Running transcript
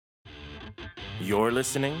You're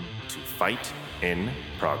listening to Fight in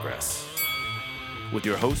Progress. With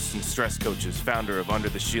your hosts and stress coaches, founder of Under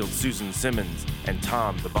the Shield, Susan Simmons, and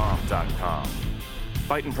TomTheBomb.com.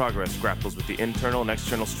 Fight in Progress grapples with the internal and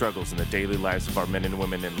external struggles in the daily lives of our men and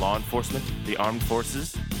women in law enforcement, the armed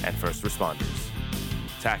forces, and first responders.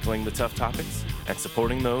 Tackling the tough topics and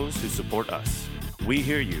supporting those who support us. We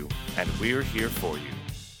hear you, and we're here for you.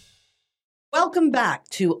 Welcome back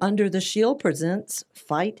to Under the Shield presents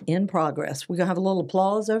Fight in Progress. We're going to have a little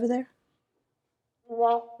applause over there.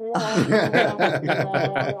 I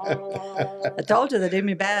told you they do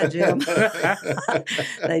me bad, Jim.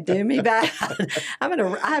 They do me bad.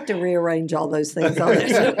 I have to rearrange all those things on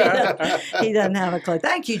there. He doesn't have a clue.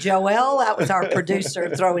 Thank you, Joel. That was our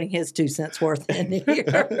producer throwing his 2 cents worth in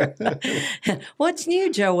here. What's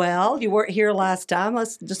new, Joel? You weren't here last time.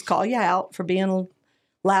 Let's just call you out for being a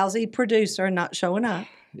lousy producer and not showing up.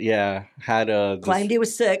 Yeah, Claimed he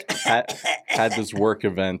was sick. had this work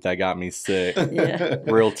event that got me sick. Yeah.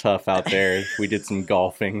 Real tough out there. We did some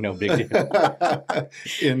golfing, no big deal.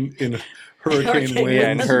 in hurricane winds.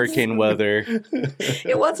 Yeah, in hurricane weather.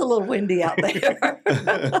 It was a little windy out there.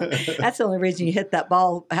 That's the only reason you hit that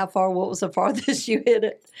ball. What was the farthest you hit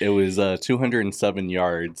it? It was 207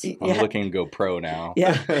 yards. I'm Yeah. looking to go pro now.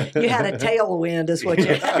 Yeah, you had a tailwind is what you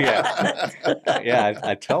Yeah,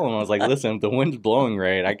 I tell him, I was like, listen, if the wind's blowing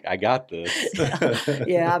right, I got this.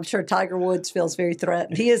 Yeah, I'm sure Tiger Woods feels very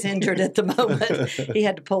threatened. He is injured at the moment. He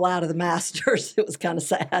had to pull out of the Masters. It was kind of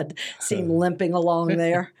sad. See him limping along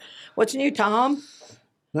there. What's new, Tom?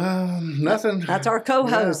 Nothing. That's our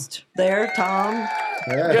co-host there, Tom.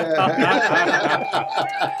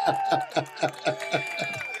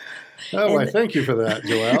 Oh, why, thank you for that,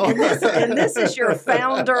 Joel. And this is your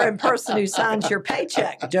founder and person who signs your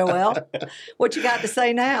paycheck, Joel. What you got to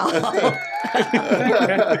say now? I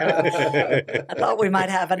thought we might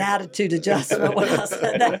have an attitude adjustment when I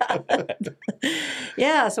said that.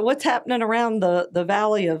 Yeah, so what's happening around the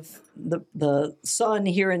valley of the sun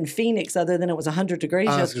here in Phoenix, other than it was 100 degrees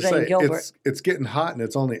yesterday in Gilbert? It's getting hot and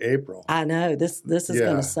it's only April. I know. This is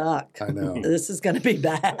going to suck. I know. This is going to be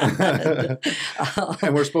bad.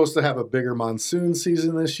 And we're supposed to have a bigger monsoon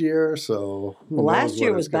season this year, so last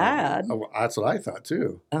year was bad. That's what I thought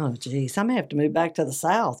too. Oh, geez. I may have to move back to the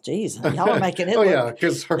south. Geez, y'all are making it yeah,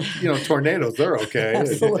 because tornadoes, they're okay.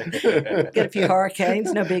 Absolutely. Get a few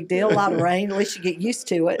hurricanes, no big deal. A lot of rain, at least you get used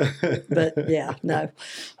to it. But yeah, no.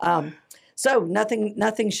 So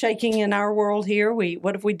nothing shaking in our world here.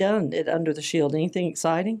 What have we done at Under the Shield? Anything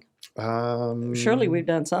exciting? Surely we've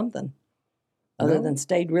done something other than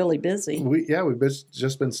stayed really busy. We've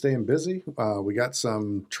just been staying busy. We got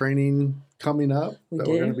some training coming up we're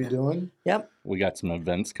going to be doing. Yep. We got some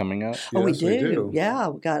events coming up. Oh, Yes, we we do. Yeah,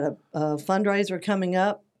 we got a fundraiser coming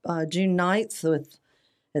up June 9th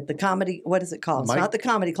at the comedy. What is it called? It's not the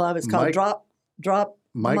Comedy Club. It's called Drop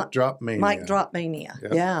Mania. Mike Drop Mania.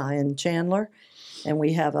 Yep. Yeah, in Chandler. And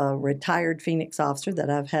we have a retired Phoenix officer that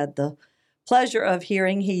I've had the pleasure of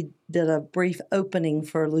hearing. He did a brief opening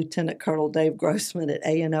for Lieutenant Colonel Dave Grossman at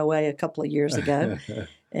ANOA a couple of years ago.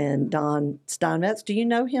 And Don Steinmetz, do you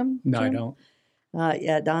know him? No, Jim? I don't.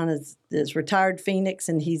 Yeah, Don is retired Phoenix,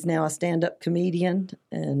 and he's now a stand-up comedian.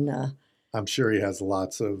 And I'm sure he has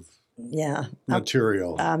lots of yeah,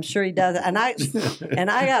 material. I'm sure he does. And I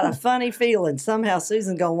got a funny feeling somehow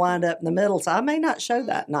Susan's going to wind up in the middle, so I may not show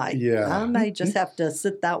that night. Yeah. I may just have to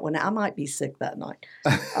sit that one out. I might be sick that night.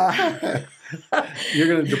 You're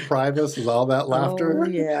going to deprive us of all that laughter? Oh,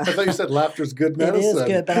 yeah. I thought you said laughter's good medicine. It is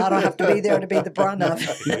good, but I don't have to be there to be the brunt of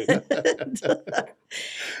it.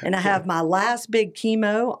 And I have my last big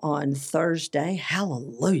chemo on Thursday.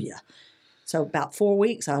 Hallelujah. So about 4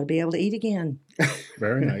 weeks, I'll be able to eat again.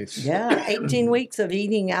 Very nice. Yeah, 18 weeks of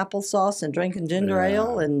eating applesauce and drinking ginger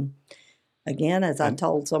ale. And again, as I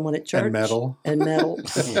told someone at church. And metal.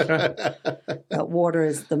 Water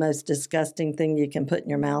is the most disgusting thing you can put in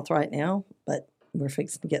your mouth right now. But we're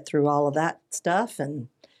fixing to get through all of that stuff. And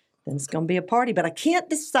then it's going to be a party. But I can't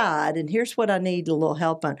decide. And here's what I need a little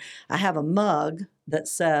help on. I have a mug that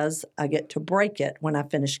says I get to break it when I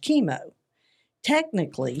finish chemo.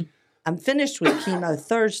 Technically, I'm finished with chemo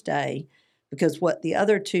Thursday because what the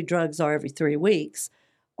other 2 drugs are every 3 weeks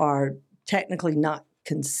are technically not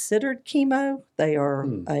considered chemo. They are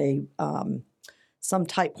some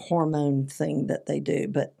type hormone thing that they do,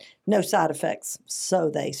 but no side effects, so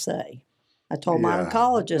they say. I told my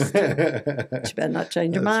oncologist, she better not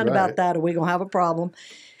change her mind about that or we're going to have a problem.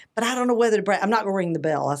 But I don't know whether to break. I'm not going to ring the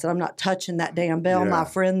bell. I said, I'm not touching that damn bell. Yeah. My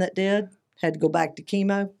friend that did had to go back to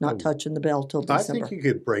chemo, not touching the bell till December. I think you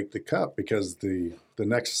could break the cup because the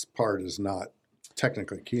next part is not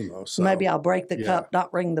technically chemo. So Maybe I'll break the cup,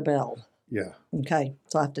 not ring the bell. Yeah. Okay,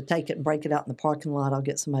 so I have to take it and break it out in the parking lot. I'll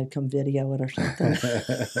get somebody to come video it or something.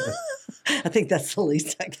 I think that's the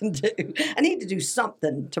least I can do. I need to do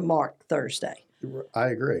something to mark Thursday. I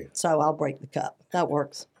agree. So I'll break the cup. That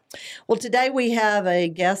works. Well, today we have a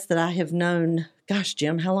guest that I have known. Gosh,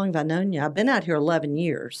 Jim, how long have I known you? I've been out here 11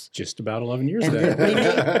 years. Just about 11 years And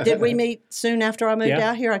ago. did we meet soon after I moved Yeah.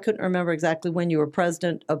 out here? I couldn't remember exactly when you were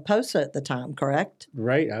president of POSA at the time, correct?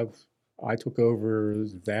 Right. I took over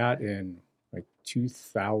that in like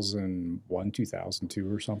 2001,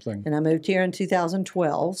 2002 or something. And I moved here in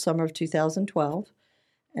 2012, summer of 2012.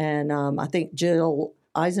 And I think Jill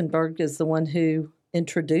Eisenberg is the one who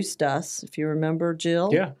introduced us, if you remember, Jill.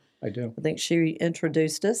 Yeah, I do. I think she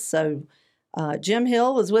introduced us. So Jim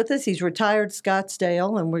Hill is with us. He's retired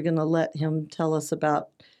Scottsdale, and we're going to let him tell us about,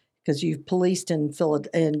 because you've policed in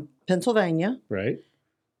Pennsylvania Right.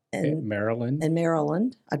 and Maryland,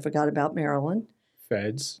 Maryland. I forgot about Maryland.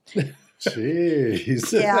 feds.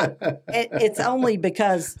 Jeez. Yeah, it's only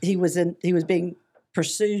because he was being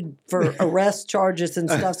pursued for arrest charges and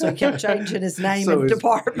stuff, so he kept changing his name So and he's-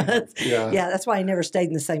 departments. Yeah. Yeah, that's why he never stayed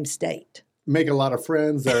in the same state. Make a lot of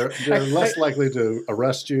friends. They're less likely to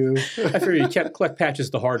arrest you. I figure you can't collect patches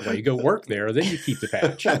the hard way. You go work there, then you keep the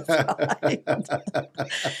patch.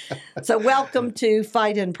 So welcome to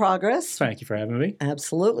Fight in Progress. Thank you for having me.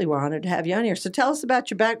 Absolutely. We're honored to have you on here. So tell us about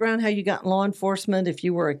your background, how you got in law enforcement, if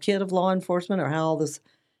you were a kid of law enforcement, or how all this.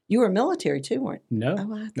 You were military too, weren't you? No,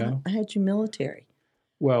 Oh, I thought no. I had you military.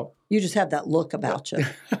 Well, You just have that look about you.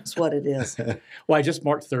 That's what it is. I just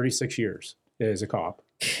marked 36 years as a cop.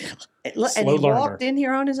 And Slow he learner. walked in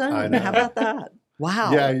here on his own. I know. How about that?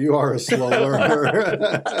 Wow. Yeah, you are a slow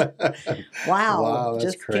learner. Wow. Wow, that's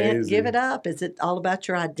Just can't give crazy. it up. Is it all about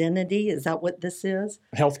your identity? Is that what this is?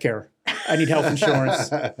 Healthcare. I need health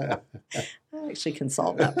insurance. I actually can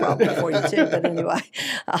solve that problem for you too. But anyway,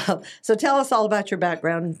 so tell us all about your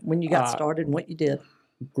background, when you got started and what you did.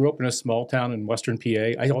 Grew up in a small town in Western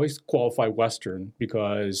PA. I always qualify Western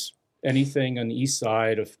because anything on the east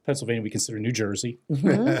side of Pennsylvania we consider New Jersey.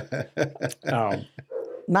 Um,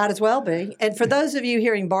 Might as well be. And for those of you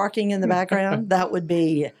hearing barking in the background, that would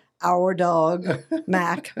be our dog,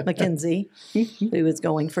 Mac McKenzie, who is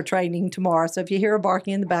going for training tomorrow. So if you hear her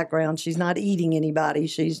barking in the background, she's not eating anybody.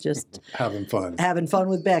 She's just Having fun. having fun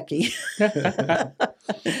with Becky.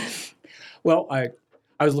 well, I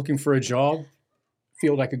was looking for a job,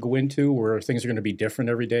 field I could go into where things are going to be different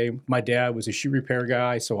every day. My dad was a shoe repair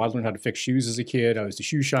guy, so I learned how to fix shoes as a kid. I was the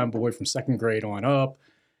shoe shine boy from second grade on up,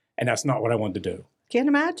 and that's not what I wanted to do. Can't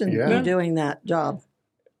imagine Yeah. you doing that job.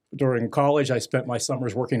 During college, I spent my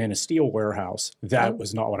summers working in a steel warehouse. That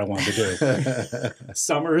was not what I wanted to do.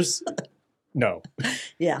 Summers, no.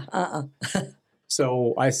 Yeah,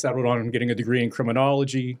 So I settled on getting a degree in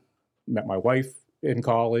criminology, met my wife in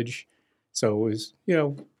college. So it was,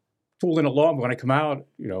 fooling along. When I come out,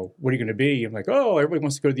 what are you going to be? I'm like, oh, everybody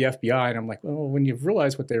wants to go to the FBI. And I'm like, well, when you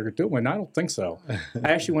realize what they're doing, I don't think so.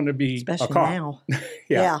 I actually wanted to be especially a cop. now.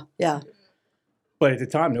 Yeah. Yeah. But at the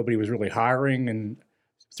time, nobody was really hiring and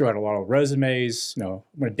threw out a lot of resumes. I'm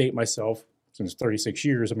going to date myself since 36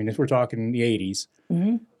 years. I mean, if we're talking in the 80s,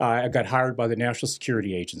 I got hired by the National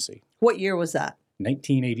Security Agency, What year was that?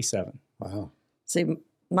 1987. Wow. See,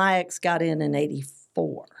 my ex got in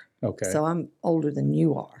 84. Okay. So I'm older than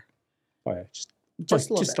you are. Just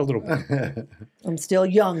Just a little bit. I'm still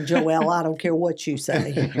young, Joelle. I don't care what you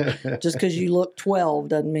say. Just because you look 12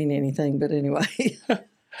 doesn't mean anything. But anyway.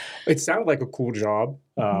 It sounded like a cool job.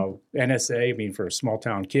 NSA, I mean, for a small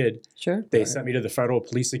town kid, Sure. they sent me to the Federal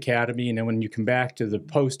Police Academy. And then when you come back to the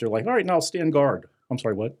post, they're like, all right, now I'll stand guard. I'm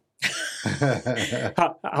sorry, what?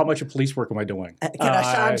 How much of police work am I doing? Can I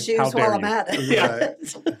shine how shoes dare while I'm you. at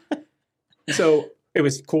it? So it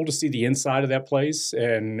was cool to see the inside of that place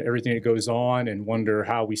and everything that goes on and wonder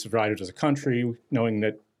how we survived as a country, knowing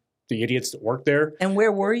that the idiots that work there. And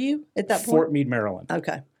where were you at that point? Fort Meade, Maryland,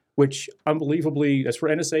 Okay. which unbelievably, that's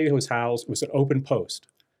where NSA was housed. It was an open post.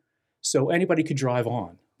 So anybody could drive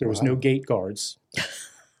on. There was no gate guards.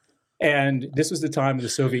 And this was the time of the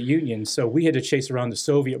Soviet Union. So we had to chase around the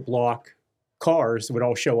Soviet bloc cars that would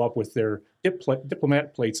all show up with their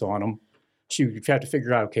diplomat plates on them. You'd have to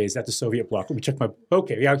figure out, okay, is that the Soviet bloc? Let me check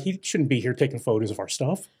yeah, he shouldn't be here taking photos of our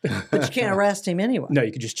stuff. But you can't arrest him anyway. No,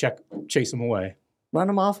 you could just chase him away. Run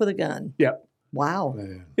him off with a gun. Yep. Wow.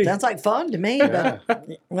 Man. Sounds like fun to me, but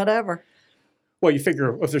whatever. Well, you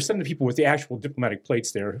figure if they're sending people with the actual diplomatic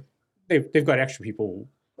plates there, they've got extra people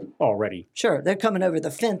already. Sure. They're coming over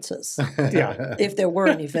the fences, Yeah. if there were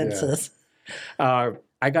any fences.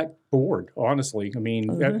 I got bored, honestly. I mean,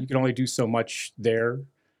 you can only do so much there.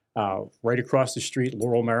 Right across the street,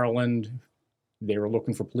 Laurel, Maryland, They were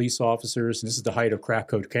looking for police officers, and this is the height of crack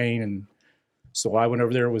cocaine. And so I went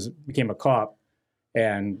over there, became a cop,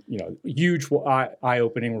 and huge eye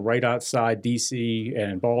opening. We're right outside D.C.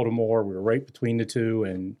 and Baltimore. We were right between the two,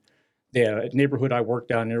 and the neighborhood I worked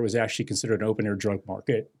down there was actually considered an open air drug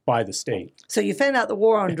market by the state. So you found out the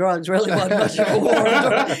war on drugs really wasn't much of a war on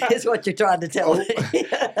drugs, is what you're trying to tell me.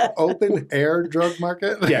 Open air drug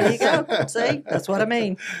market? Yeah. There you go. See, that's what I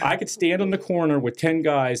mean. I could stand on the corner with 10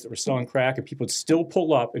 guys that were selling crack, and people would still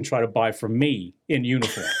pull up and try to buy from me in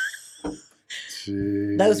uniform.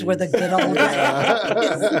 Jeez. Those were the good old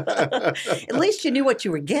days. At least you knew what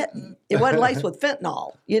you were getting. It wasn't laced with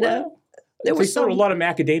fentanyl, Well, There they was sold a lot of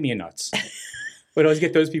macadamia nuts. But I always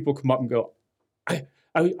get those people come up and go, I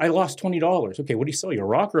lost $20. Okay, what do you sell? You a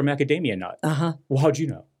rock or a macadamia nut? Uh-huh. Well, how'd you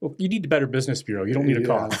know? Well, you need the Better Business Bureau. You don't need a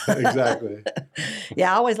car. Exactly.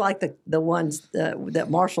 Yeah, I always liked the ones that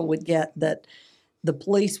Marshall would get that the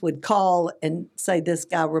police would call and say this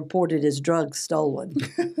guy reported his drugs stolen.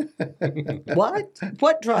 What?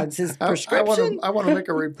 What drugs? His prescription? I want to make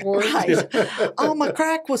a report. Right. Oh, my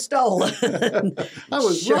crack was stolen. I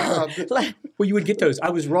was robbed. Well, you would get those.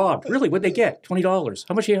 I was robbed. Really? What'd they get? $20.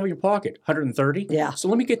 How much do you have in your pocket? $130? Yeah. So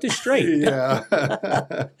let me get this straight. Yeah.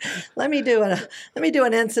 Let me do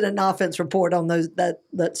an incident and offense report on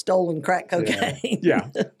that stolen crack cocaine. Yeah.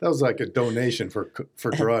 That was like a donation for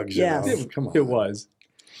drugs. Yes. You know? Come on. It was.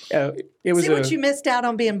 It was See what you missed out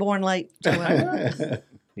on being born late, Joel?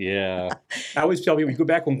 Yeah. I always tell people, you go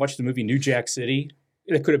back and watch the movie New Jack City,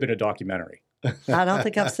 it could have been a documentary. I don't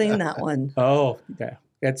think I've seen that one. Oh, yeah.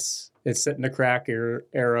 It's set in the crack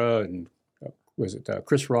era, and was it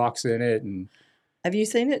Chris Rock's in it? And Have you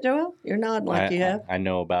seen it, Joel? You're nodding like you have. I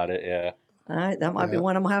know about it, yeah. All right, that might be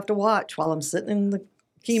one I'm going to have to watch while I'm sitting in the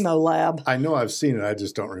chemo lab. I know I've seen it. I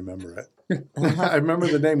just don't remember it. I remember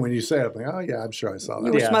the name when you say it. I'm like, oh, yeah, I'm sure I saw You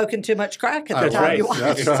that. were Yeah. smoking too much crack at the That's time right. you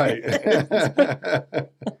watched That's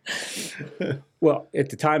right. well, at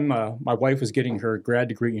the time, my wife was getting her grad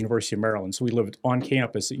degree at University of Maryland, so we lived on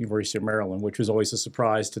campus at University of Maryland, which was always a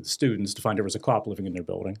surprise to the students to find there was a cop living in their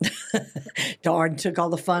building. Darn, took all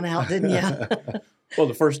the fun out, didn't you? Well,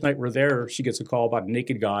 the first night we're there, she gets a call about a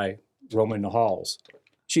naked guy roaming the halls.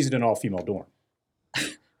 She's in an all-female dorm.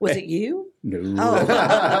 Was it you? No.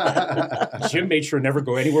 Oh. Jim made sure to never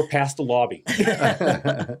go anywhere past the lobby.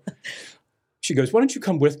 She goes, why don't you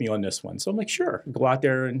come with me on this one? So I'm like, sure. Go out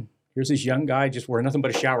there, and here's this young guy just wearing nothing but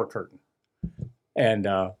a shower curtain. And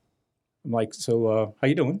I'm like, so how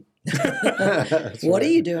you doing? What are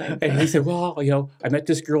you doing? And he said, well, I met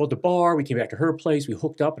this girl at the bar. We came back to her place. We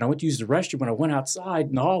hooked up, and I went to use the restroom. When I went outside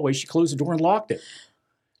in the hallway, she closed the door and locked it.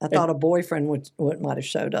 I thought a boyfriend might have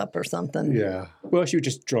showed up or something. Yeah. Well, she was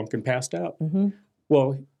just drunk and passed out. Mm-hmm.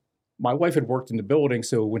 Well, my wife had worked in the building,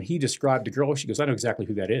 so when he described the girl, she goes, I know exactly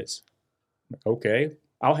who that is. I'm like, okay,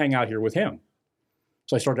 I'll hang out here with him.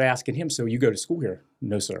 So I started asking him, so you go to school here?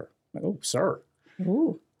 No, sir. I'm like, oh, sir.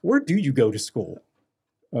 Ooh. Where do you go to school?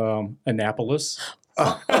 Annapolis.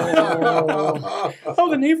 Oh. Oh,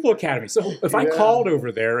 the Naval Academy. So if I Yeah. called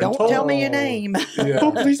over there and Don't told tell me your name. Yeah.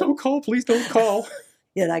 oh, please don't call, please don't call.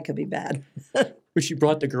 Yeah, that could be bad. When she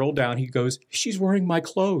brought the girl down, he goes, she's wearing my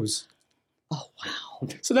clothes. Oh, wow.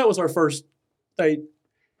 So that was our first date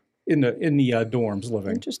in the dorms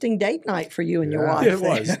living. Interesting date night for you and your Yeah. wife. It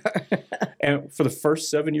was. And for the first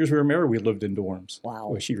 7 years we were married, we lived in dorms. Wow.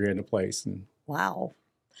 Where she ran the place. And Wow.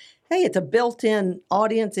 Hey, it's a built-in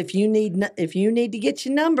audience. If you need to get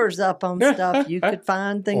your numbers up on stuff, you could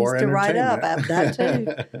find things Or to write up.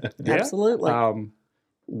 entertainment. That too. Yeah. Absolutely.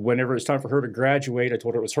 Whenever it's time for her to graduate, I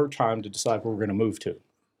told her it was her time to decide where we're going to move to.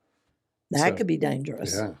 That so- could be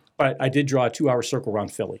dangerous. Yeah. But I did draw a 2-hour circle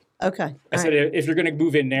around Philly. Okay. I All said, right. if you're going to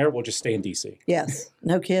move in there, we'll just stay in D.C. Yes.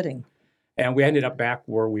 No kidding. And we ended up back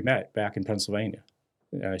where we met, back in Pennsylvania.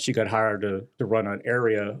 She got hired to run an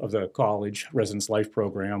area of the college residence life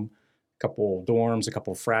program, a couple dorms, a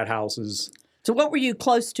couple of frat houses, So what were you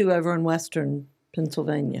close to over in Western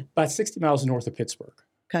Pennsylvania? about 60 miles north of Pittsburgh.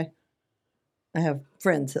 Okay. I have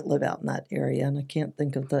friends that live out in that area, and I can't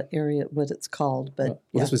think of the area, what it's called, but Well,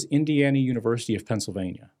 yeah. this was Indiana University of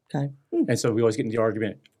Pennsylvania. Okay. And so we always get in the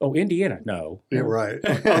argument, oh, Indiana? No. You're right.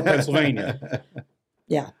 Oh, Pennsylvania.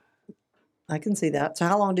 Yeah. I can see that. So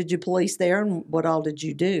how long did you police there, and what all did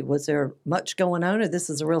you do? Was there much going on, or this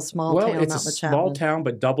is a real small Well, town, it's not a much small happening? town,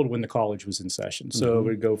 but doubled when the college was in session. So it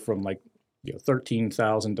would go from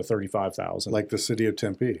 13,000 to 35,000. Like the city of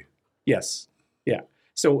Tempe. Yes. Yeah.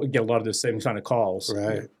 So we get a lot of the same kind of calls.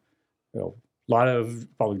 Right. A lot of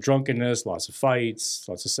probably drunkenness, lots of fights,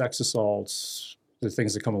 lots of sex assaults, the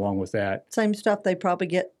things that come along with that. Same stuff they probably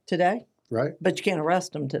get today? Right. But you can't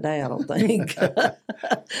arrest them today, I don't think.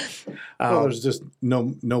 Well, there's just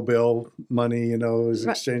no bail money, you know, is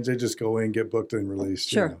Right. exchange. They just go in, get booked and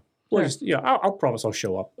released. you Sure. Well, just, yeah, I'll promise I'll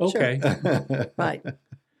show up. Okay. know. Right.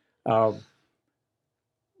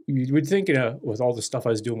 You would think, with all the stuff I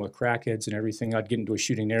was doing with crackheads and everything, I'd get into a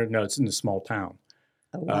shooting there. No, it's in a small town.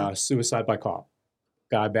 Oh, wow. Suicide by cop.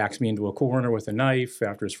 Guy backs me into a corner with a knife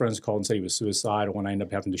after his friends called and said he was suicidal, and I ended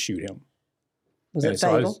up having to shoot him. Was it And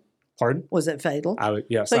so fatal? Pardon? Was it fatal?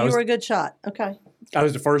 Yes. So I you was, were a good shot. Okay. I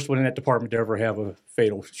was the first one in that department to ever have a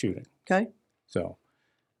fatal shooting. Okay. So,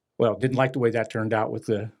 well, didn't like the way that turned out with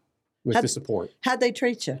the support. How'd they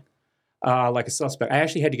treat you? Like a suspect. I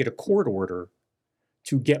actually had to get a court order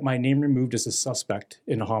to get my name removed as a suspect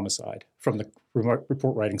in a homicide from the report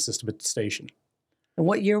writing system at the station. And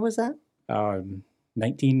what year was that?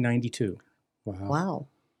 1992. Wow. Wow.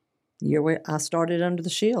 The year where I started Under the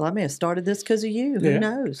Shield. I may have started this because of you. Who Yeah.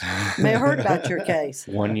 knows? May have heard about your case.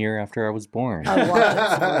 1 year after I was born. Oh,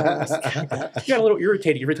 wow. I got a little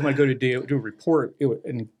irritated every time I go to do a report,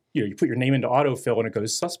 and you put your name into autofill and it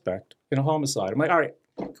goes suspect in a homicide. I'm like, all right,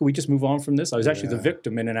 can we just move on from this? I was actually the Yeah.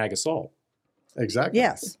 victim in an ag assault. Exactly.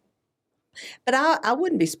 Yes. But I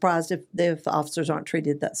wouldn't be surprised if officers aren't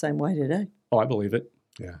treated that same way today. Oh, I believe it.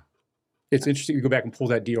 Yeah. It's interesting. You go back and pull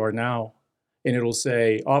that DR now, and it'll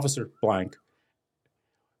say Officer blank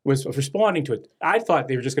was responding to it. I thought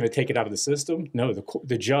they were just going to take it out of the system. No,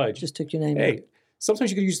 the judge. Just took your name. Hey,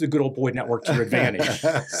 sometimes you can use the good old boy network to your advantage.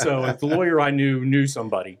 So if the lawyer I knew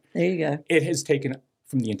somebody, There you go. it has taken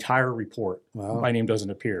from the entire report. Wow. My name doesn't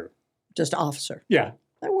appear. Just officer. Yeah.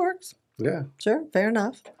 That works. Yeah. Sure. Fair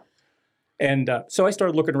enough. And so I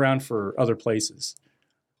started looking around for other places.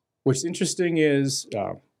 What's interesting is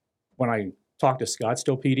when I talked to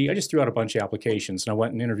Scottsdale PD, I just threw out a bunch of applications and I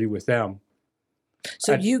went and interviewed with them.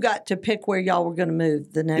 So you got to pick where y'all were going to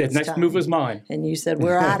move the next The next time. move was mine. And you said,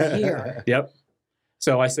 we're out of here. Yep.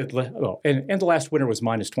 So I said, and the last winter was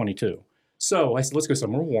minus 22. So I said, let's go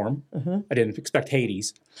somewhere warm. I didn't expect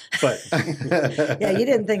Hades, but Yeah, you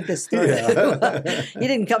didn't think this through. You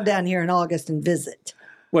didn't come down here in August and visit.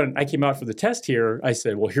 when I came out for the test here, I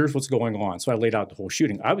said, well, here's what's going on. So I laid out the whole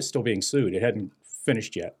shooting. I was still being sued. It hadn't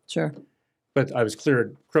finished yet, Sure. but I was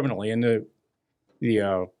cleared criminally. And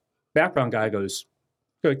the background guy goes,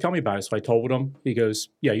 "Go, tell me about it." So I told him. He goes,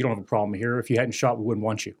 "Yeah, you don't have a problem here. If you hadn't shot, we wouldn't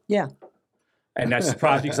want you." Yeah. And that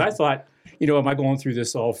surprised me because I thought, am I going through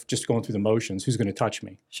this all just going through the motions? Who's going to touch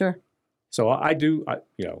me? Sure. So I do,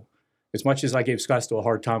 as much as I gave Scottsdale a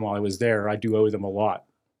hard time while I was there, I do owe them a lot.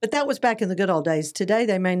 But that was back in the good old days. Today,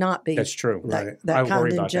 they may not be That's true. that, Right. that I kind worry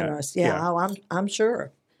and about that. generous. Yeah, Yeah. oh, I'm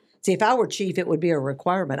sure. See, if I were chief, it would be a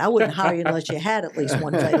requirement. I wouldn't hire you unless you had at least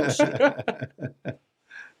one fatal shooting.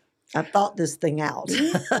 I thought this thing out.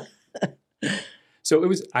 So it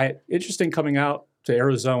was interesting coming out to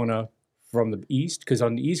Arizona from the East, because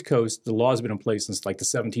on the East Coast, the law has been in place since like the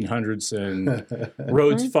 1700s, and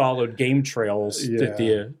roads followed game trails that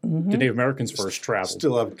the Native Americans first traveled.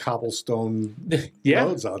 Still have cobblestone Yeah.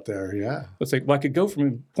 roads out there. Yeah. It's like, well, I could go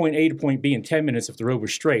from point A to point B in 10 minutes if the road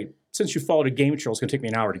was straight. Since you followed a game trail, it's going to take me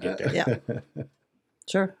an hour to get there. Yeah.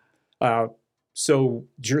 Sure. So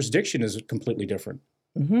jurisdiction is completely different.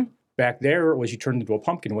 Mm-hmm. Back there, it was you turned into a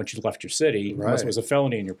pumpkin once you left your city, unless Right. it was a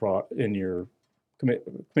felony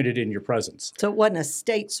committed in your presence. So it wasn't a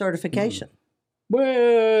state certification.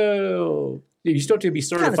 Well, you still have to be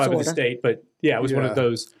certified with the sorta. state, but yeah, it was one Yeah. of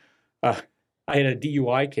those. I had a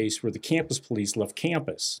DUI case where the campus police left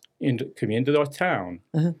campus come into the town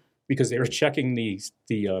because they were checking the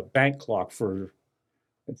bank clock for,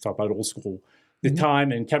 let's talk about old school, the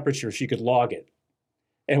time and temperature so you could log it.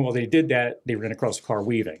 And while they did that, they ran across a car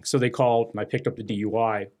weaving. So they called, and I picked up the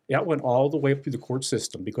DUI. That went all the way up through the court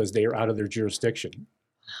system because they are out of their jurisdiction.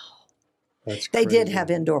 That's They did crazy. have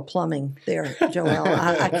indoor plumbing there, Joelle.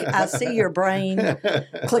 I see your brain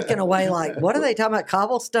clicking away like, what are they talking about?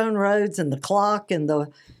 Cobblestone roads and the clock and the,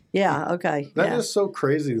 yeah, okay. That yeah. is so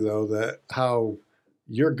crazy, though, that how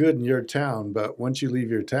you're good in your town, but once you leave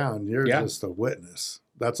your town, you're Yeah. just a witness.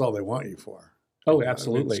 That's all they want you for. Oh, I mean,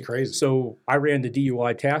 absolutely. it's crazy. So I ran the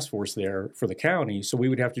DUI task force there for the county. So we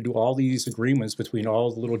would have to do all these agreements between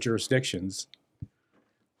all the little jurisdictions.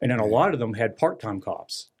 And then a lot of them had part-time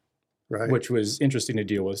cops, Right. which was interesting to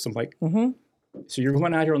deal with. So I'm like, Mhm. so you're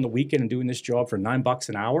going out here on the weekend and doing this job for $9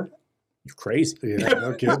 an hour? You're crazy. Yeah, no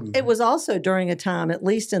Well, kidding. it was also during a time, at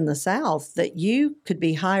least in the South, that you could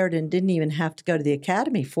be hired and didn't even have to go to the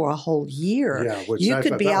academy for a whole year. Yeah, which you I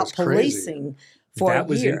could thought be that out was crazy. policing for That a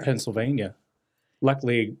was year. in Pennsylvania.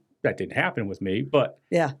 Luckily, that didn't happen with me, but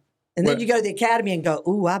Yeah. And then But- you go to the academy and go,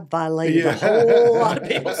 ooh, I violated a whole lot of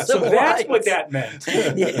people's So civil that's what rights. that meant.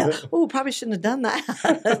 Yeah. Ooh, probably shouldn't have done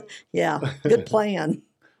that. Yeah. Good plan.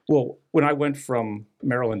 Well, when I went from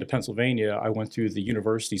Maryland to Pennsylvania, I went through the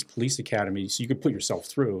university's police academy, so you could put yourself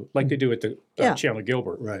through, like they do at the Yeah. Chandler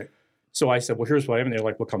Gilbert. Right. So I said, well, here's what I am. And they're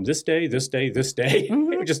like, well, come this day, this day, this day.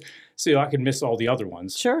 Mhm. Just so I could miss all the other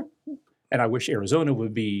ones. Sure. And I wish Arizona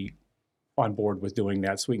would be on board with doing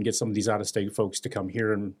that so we can get some of these out-of-state folks to come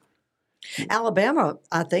here. And Alabama,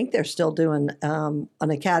 I think they're still doing an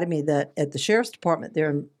academy that at the sheriff's department there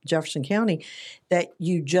in Jefferson County that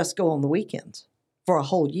you just go on the weekends for a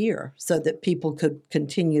whole year so that people could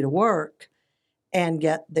continue to work and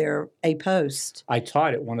get their A post. I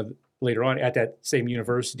taught at later on at that same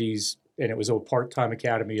universities, and it was a part-time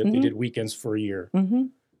academy. They Mhm. did weekends for a year. Mm-hmm.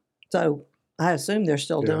 So I assume they're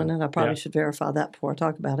still Yeah. doing it. I probably Yeah. should verify that before I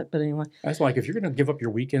talk about it. But anyway, I was like, if you're going to give up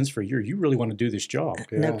your weekends for a year, you really want to do this job.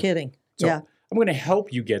 no Yeah. kidding. So Yeah. I'm going to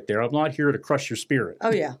help you get there. I'm not here to crush your spirit.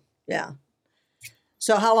 Oh, yeah. Yeah.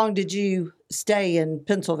 So how long did you stay in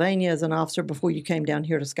Pennsylvania as an officer before you came down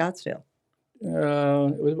here to Scottsdale?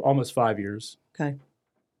 It was almost 5 years. Okay.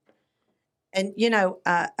 And, you know,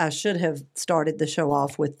 I should have started the show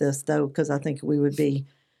off with this, though, because I think we would be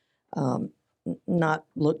not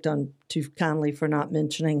looked on too kindly for not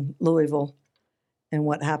mentioning Louisville and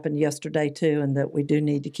what happened yesterday, too, and that we do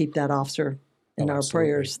need to keep that officer in Oh, our absolutely.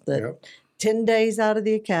 prayers that Yep. 10 days out of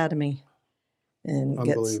the academy and gets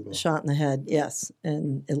Unbelievable. shot in the head. Yes.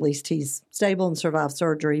 And at least he's stable and survived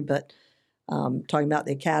surgery, but talking about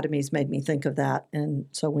the academies made me think of that. And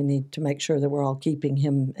so we need to make sure that we're all keeping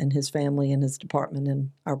him and his family and his department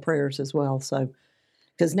in our prayers as well. So,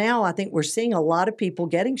 because now I think we're seeing a lot of people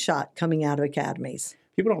getting shot coming out of academies.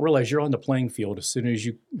 People don't realize you're on the playing field as soon as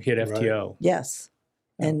you hit Right. FTO. Yes.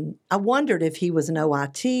 And I wondered if he was an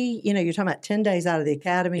OIT. You know, you're talking about 10 days out of the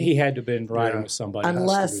academy. He had to have been riding Yeah. with somebody. has to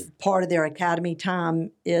Unless be. part of their academy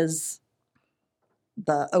time is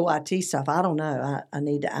the OIT stuff. I don't know. I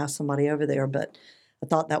need to ask somebody over there, but I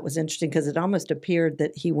thought that was interesting because it almost appeared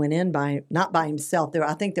that he went in not by himself.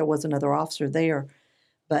 I think there was another officer there,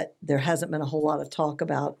 but there hasn't been a whole lot of talk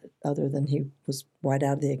about it other than he was right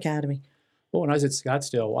out of the academy. Well, when I was at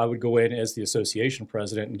Scottsdale, I would go in as the association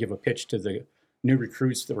president and give a pitch to the new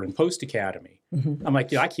recruits that were in post academy. Mhm. I'm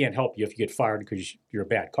like, I can't help you if you get fired because you're a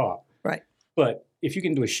bad cop. Right. But if you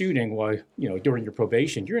can do a shooting while, during your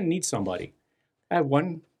probation, you're going to need somebody. I had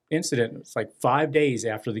one incident. It's like 5 days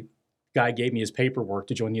after the guy gave me his paperwork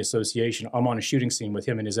to join the association. I'm on a shooting scene with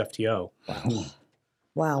him and his FTO.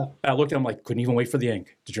 Wow. I looked at him like, couldn't even wait for the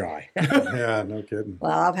ink to dry. Yeah, no kidding.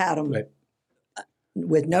 Well, I've had them But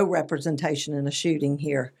with no representation in a shooting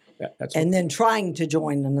here that's and then trying to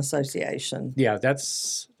join an association. yeah,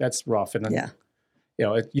 that's rough. And then,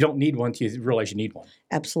 Yeah. you don't need one until you realize you need one.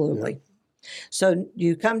 Absolutely. So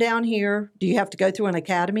you come down here. Do you have to go through an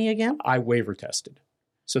academy again? I waiver tested.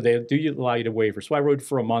 So they do allow you to waiver. So I rode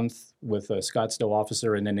for a month with a Scottsdale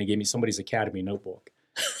officer, and then they gave me somebody's academy notebook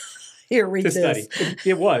Here, read to this. study.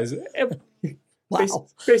 It was. Wow.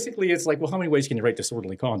 Basically, it's like, well, how many ways can you write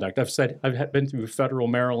disorderly conduct? I've been through federal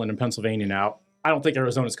Maryland and Pennsylvania now. I don't think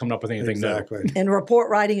Arizona's coming up with anything Exactly. And report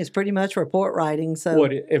writing is pretty much report writing. So new.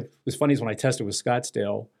 What it was funny is when I tested with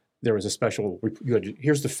Scottsdale, there was a special,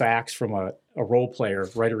 here's the facts from a role player,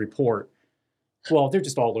 write a report. Well, they're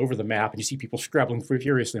just all over the map, and you see people scrabbling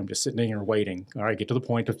furiously. I'm just sitting here waiting. All right, get to the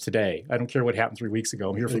point of today. I don't care what happened 3 weeks ago.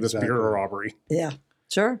 I'm here for this Exactly. bureau robbery. yeah,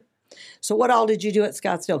 sure. So what all did you do at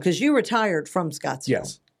Scottsdale? Because you retired from Scottsdale.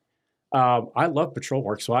 Yes. I love patrol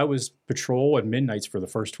work, so I was patrol and midnights for the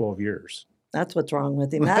first 12 years. That's what's wrong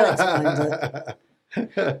with him. That explains it.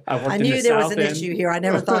 I worked I in knew the there was South an End. issue here. I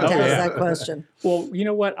never thought to Oh, ask yeah. that question. Well, you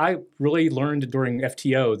know what? I really learned during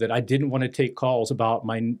FTO that I didn't want to take calls about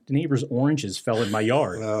my neighbor's oranges fell in my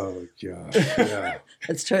yard. Oh gosh. Yeah.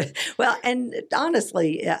 That's true. Well, and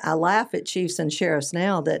honestly, I laugh at chiefs and sheriffs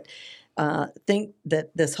now that think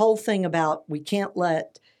that this whole thing about we can't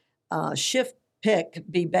let shift pick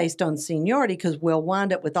be based on seniority because we'll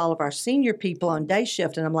wind up with all of our senior people on day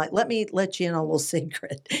shift. And I'm like, let me let you in on a little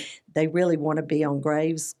secret. They really want to be on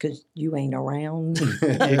graves because you ain't around.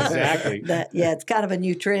 Exactly. It's kind of a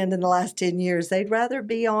new trend in the last 10 years. They'd rather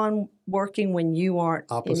be on working when you aren't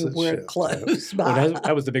Opposite anywhere shift. close Well, by.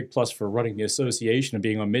 that was the big plus for running the association and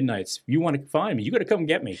being on midnights. If you want to find me, you got to come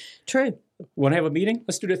get me. True. Want to have a meeting?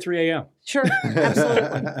 Let's do it at 3 a.m. Sure,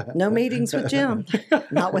 absolutely. No meetings with Jim.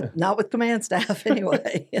 Not with command staff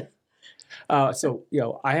anyway. So,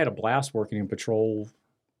 I had a blast working in patrol,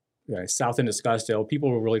 south end of Scottsdale.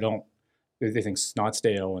 People really don't They think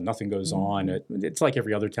Scottsdale and nothing goes on. It's like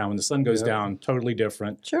every other town. When the sun goes down, totally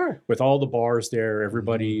different. Sure. With all the bars there,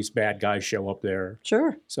 everybody's bad guys show up there.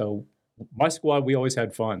 Sure. So my squad, we always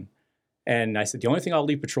had fun. And I said, the only thing I'll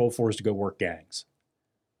leave patrol for is to go work gangs.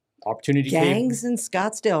 Opportunity Gangs in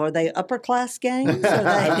Scottsdale, are they upper class gangs?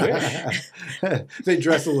 Are They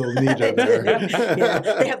dress a little neater there. yeah,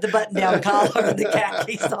 they have the button down collar and the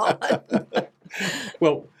khakis on.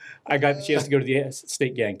 Well, I got the chance to go to the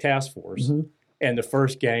state gang task force. And the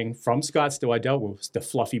first gang from Scottsdale I dealt with was the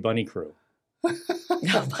Fluffy Bunny Crew.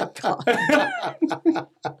 Oh my God.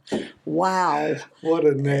 Wow. What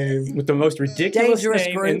a name. With the most ridiculous Dangerous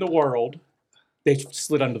name group. in the world. They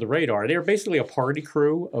slid under the radar. They were basically a party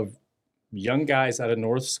crew of young guys out of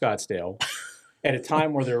North Scottsdale at a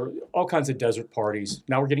time where there were all kinds of desert parties.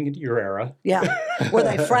 Now we're getting into your era. Yeah. Were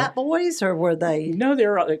they frat boys or were they? No,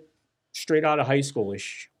 they're straight out of high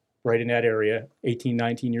school-ish, right in that area, 18,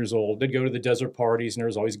 19 years old. They'd go to the desert parties, and there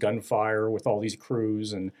was always gunfire with all these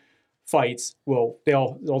crews and fights. Well,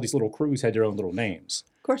 all these little crews had their own little names.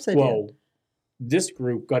 Of course they Well, did. this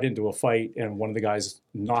group got into a fight, and one of the guys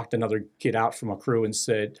knocked another kid out from a crew and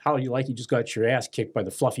said, "How do you like you just got your ass kicked by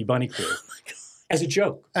the Fluffy Bunny Crew?" As a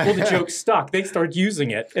joke. Well, the joke stuck. They started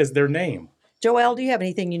using it as their name. Joel, do you have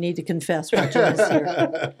anything you need to confess watching this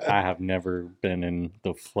here? I have never been in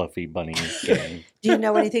the Fluffy Bunny gang. Do you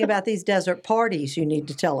know anything about these desert parties you need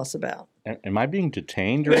to tell us about? Am I being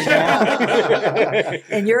detained right now?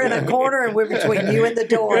 And you're in a corner and we're between you and the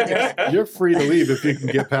door. There's- You're free to leave if you can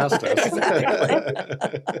get past us.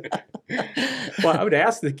 Well, I would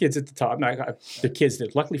ask the kids at the top. The kids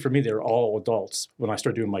that, luckily for me, they were all adults when I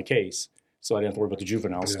started doing my case. So I didn't have to worry about the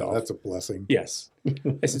juvenile Yeah, stuff. that's a blessing. Yes.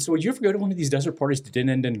 I said, so would you ever go to one of these desert parties that didn't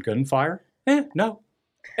end in gunfire? No.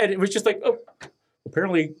 And it was just like, oh,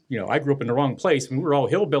 apparently, I grew up in the wrong place. We were all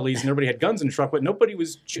hillbillies and everybody had guns in the truck, but nobody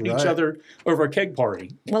was shooting each Right. other over a keg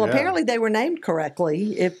party. Well, Yeah. apparently they were named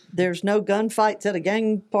correctly. If there's no gunfights at a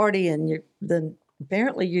gang party, then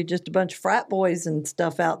apparently you're just a bunch of frat boys and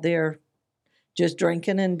stuff out there just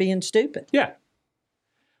drinking and being stupid. Yeah.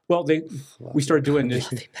 Well, we started doing this.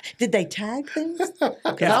 Did they tag things?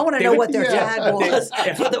 Because Yeah, I want to they know would- what their yeah, tag was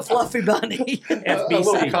they- for the Fluffy Bunny. A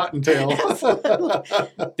little FBC.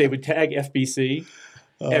 cottontail. They would tag FBC.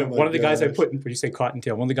 Oh, And my one of the guys I gosh. put in, when you say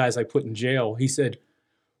cottontail, one of the guys I put in jail, he said,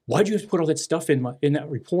 "Why'd you have to put all that stuff in that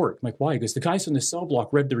report?" I'm like, "Why?" He goes, "The guys on the cell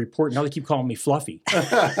block read the report. Now they keep calling me Fluffy."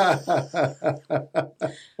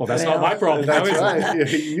 Well, that's not my problem. That's now,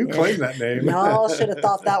 is it? right. You claim that name. Y'all should have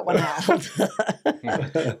thought that one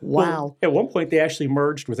out. Wow. At one point, they actually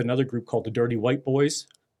merged with another group called the Dirty White Boys.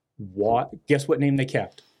 Guess what name they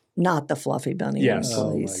kept? Not the Fluffy Bunny, Yes. one, Oh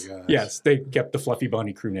my please. gosh. Yes, they kept the Fluffy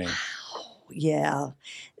Bunny crew name. Yeah.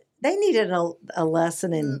 They needed a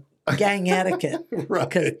lesson in gang etiquette because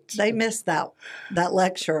Right. they missed that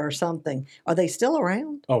lecture or something. Are they still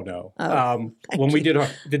around? Oh no! Oh, When we did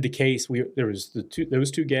the case, there was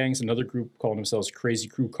those two gangs. Another group called themselves Crazy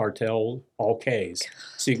Crew Cartel, all K's.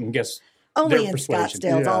 So you can guess. Only Their in persuasion.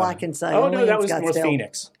 Scottsdale is all Yeah. I can say. Oh Only no, that in was North Scottsdale.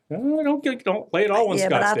 Phoenix. Oh, don't lay it all on Yeah, Scottsdale.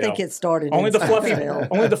 but I think it started only in the fluffy Scottsdale.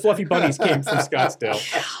 only the fluffy bunnies came from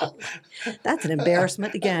Scottsdale. That's an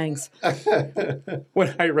embarrassment to gangs.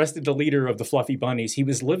 When I arrested the leader of the Fluffy Bunnies, he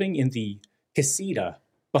was living in the casita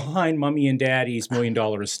behind Mummy and Daddy's $1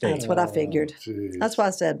 million estate. That's what I figured. Jeez. That's why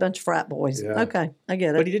I said bunch of frat boys. Yeah. Okay, I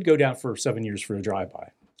get But it. he did go down for 7 years for a drive-by.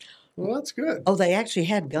 Well, that's good. Oh, they actually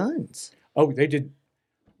had guns. Oh, they did.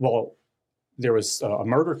 Well, there was a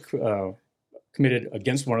murder committed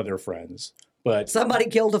against one of their friends, but Somebody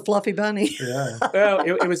killed a fluffy bunny. Yeah. well,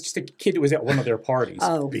 it was just a kid who was at one of their parties.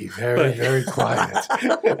 Oh, Be very, very quiet.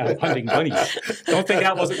 Hunting bunnies. Don't think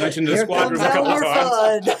that wasn't mentioned in the here squad comes room a couple Elmer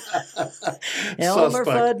times. Fudd. Elmer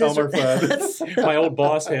Suspect, Fudd. Elmer Fudd. My old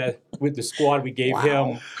boss had, with the squad, we gave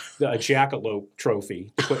him a jackalope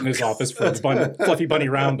trophy to put in his office for the Fluffy Bunny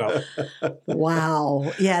Roundup.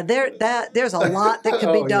 Wow. Yeah, there's a lot that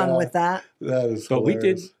could be Oh, done yeah. with that. That is But we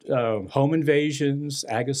did hilarious. home invasions,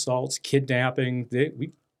 ag assaults, kidnapping.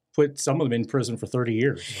 We put some of them in prison for 30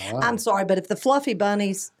 years. Wow. I'm sorry, but if the fluffy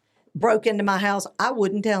bunnies broke into my house, I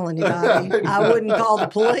wouldn't tell anybody. I wouldn't call the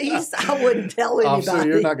police. I wouldn't tell anybody. Officer,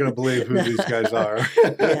 you're not going to believe who these guys are.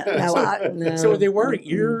 Yeah, no. So they wearing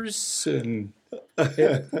ears and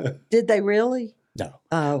Did they really? no.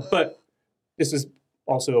 Oh, But this is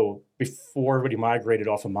also before everybody migrated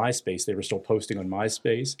off of MySpace. They were still posting on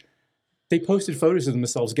MySpace. They posted photos of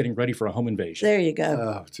themselves getting ready for a home invasion. there you go.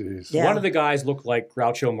 Oh, jeez. Yeah. One of the guys looked like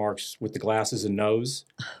Groucho Marx with the glasses and nose.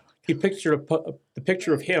 He pictured the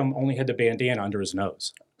picture of him only had the bandana under his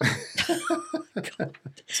nose.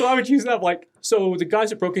 So I would use that like, so the guys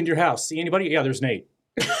that broke into your house, see anybody? Yeah, there's Nate.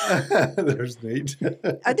 There's Nate.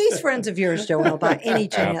 Are these friends of yours, Joel, by any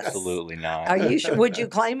chance? Absolutely not. Are you sure? Would you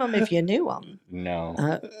claim them if you knew them? No.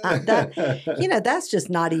 That's just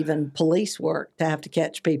not even police work to have to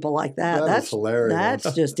catch people like that. That is hilarious.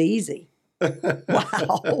 That's just easy.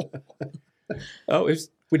 Wow. Oh, it's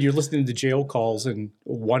when you're listening to jail calls and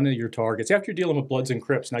one of your targets, after you're dealing with Bloods and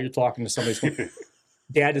Crips, now you're talking to somebody's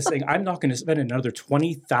dad is saying, I'm not going to spend another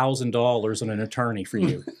 $20,000 on an attorney for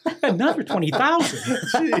you. Another $20,000.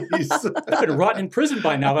 Jeez. I've been rotting in prison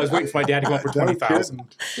by now. I was waiting for my dad to go up for No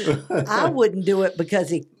 $20,000. I wouldn't do it because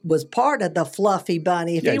he was part of the Fluffy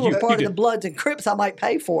Bunny. If Yeah, he were you part of did. the Bloods and Crips, I might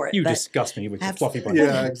pay for it. You But disgust me with your Absolutely. fluffy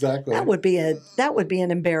bunny. Yeah, exactly. that would be an That's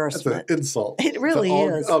an embarrassment. insult. It really to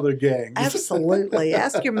all is. Other gangs. Absolutely.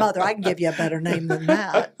 Ask your mother. I can give you a better name than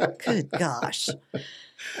that. Good gosh.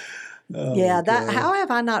 Oh, Yeah, God. how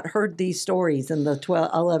have I not heard these stories in the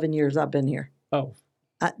 11 years I've been here? Oh,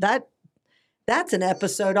 That's an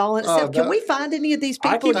episode all in itself. Can that- we find any of these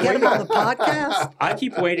I people and keep get them on the waiting. podcast? I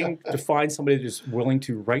keep waiting to find somebody that's willing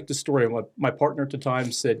to write the story. And my partner at the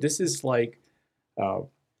time said, this is like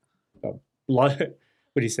blood.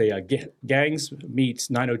 What do you say? Gangs meets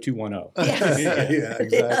 90210. Yes. Yeah,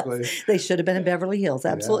 exactly. They should have been in Beverly Hills.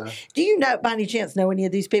 Absolutely. Yeah. Do you know, by any chance, know any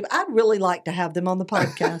of these people? I'd really like to have them on the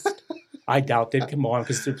podcast. I doubt they'd come on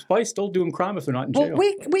because they're probably still doing crime if they're not in Well, jail.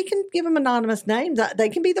 we can give them anonymous names. They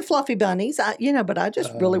can be the Fluffy Bunnies, but I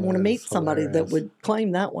just really want to meet that's somebody that hilarious. would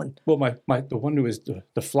claim that one. Well, the one who is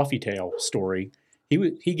the Fluffy Tail story,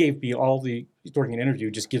 he gave me all during an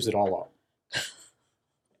interview, just gives it all up.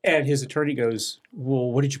 And his attorney goes,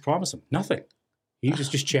 well, what did you promise him? Nothing. He was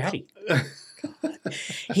just chatty.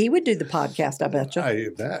 He would do the podcast, I bet you. I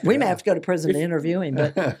bet. We may have to go to prison to interview him,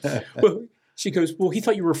 but Well, she goes, well, he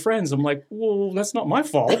thought you were friends. I'm like, well, that's not my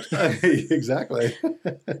fault. Exactly.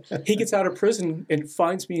 He gets out of prison and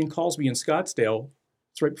finds me and calls me in Scottsdale.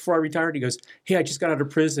 It's right before I retired. He goes, hey, I just got out of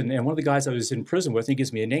prison. And one of the guys I was in prison with, he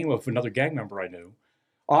gives me a name of another gang member I knew,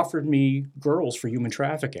 offered me girls for human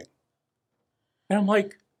trafficking. And I'm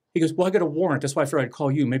like, he goes, well, I got a warrant. That's why I figured I'd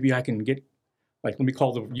call you. Maybe I can get, let me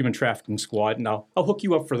call the human trafficking squad and I'll hook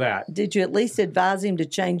you up for that. did you at least advise him to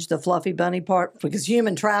change the Fluffy Bunny part? Because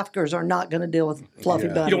human traffickers are not going to deal with Fluffy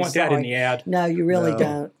Yeah. Bunnies. You don't want that in sorry. the ad. No, you really No.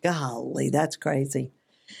 don't. Golly, that's crazy.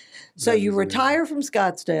 So That you is weird. retire from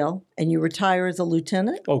Scottsdale and you retire as a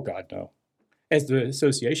lieutenant? Oh, God, no. As the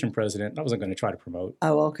association president, I wasn't going to try to promote.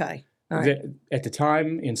 Oh, okay. All right. At the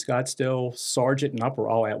time in Scottsdale, sergeant and up were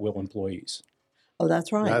all at-will employees. Oh,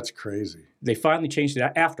 that's right. That's crazy. They finally changed it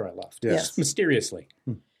after I left, Yes. Yes. mysteriously.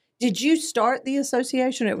 Did you start the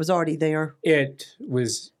association? It was already there.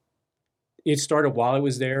 It started while I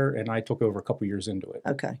was there, and I took over a couple years into it.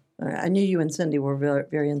 Okay. All right. I knew you and Cindy were very,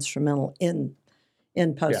 very instrumental in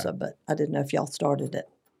POSA, but I didn't know if y'all started it.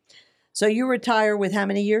 So you retire with how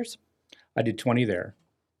many years? I did 20 there.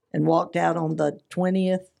 And walked out on the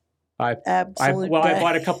 20th I absolute day. I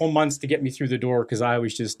bought a couple months to get me through the door because I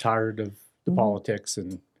was just tired of the Mhm. politics.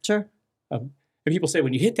 And Sure. people say,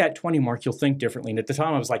 when you hit that 20 mark, you'll think differently. And at the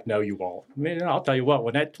time, I was like, no, you won't. I mean, I'll tell you what,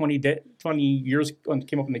 when that 20 years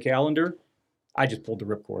came up in the calendar, I just pulled the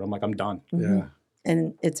ripcord. I'm like, I'm done. Mhm. Yeah.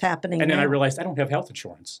 And it's happening And then I now. realized I don't have health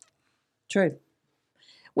insurance. True.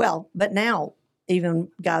 Well, but now even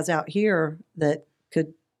guys out here that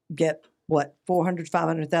could get what $400,000,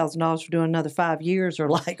 $500,000 for doing another 5 years are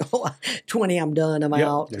like, oh, 20, I'm done, I'm Yep,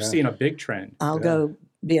 out. You're Yeah. seeing a big trend. I'll Yeah. go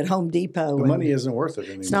be at Home Depot. The and money isn't worth it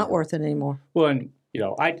anymore. it's not worth it anymore. Well, and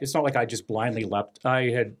it's not like I just blindly leapt.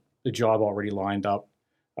 I had the job already lined up.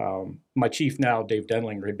 My chief now, Dave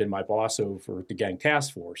Denlinger, had been my boss over the gang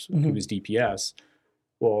task force. He Mhm. was DPS.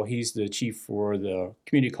 Well, he's the chief for the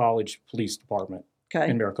community college police department Okay.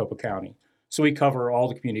 in Maricopa County. So we cover all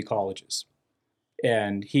the community colleges.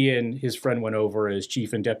 And he and his friend went over as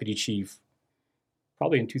chief and deputy chief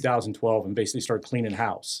probably in 2012 and basically started cleaning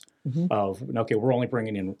house Mhm. of, okay, we're only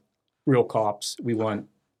bringing in real cops. We want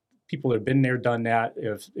people that have been there, done that.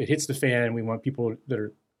 If it hits the fan, we want people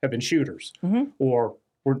that have been shooters Mhm. or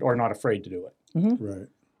are not afraid to do it. Right.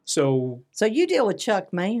 So So you deal with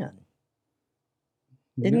Chuck Mann.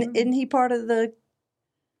 Isn't he part of the,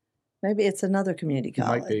 maybe it's another community it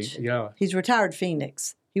might be, college. yeah. He's retired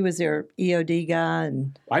Phoenix. He was their EOD guy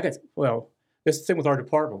and That's the thing with our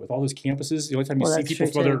department, with all those campuses. The only time you Well, see that's people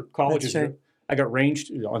true, from other too. colleges, That's true. I got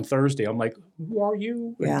ranged on Thursday. I'm like, who are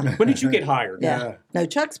you? Yeah. When did you get hired? Yeah. No,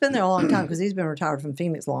 Chuck's been there a long time because he's been retired from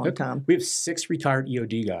Phoenix a long time. We have 6 retired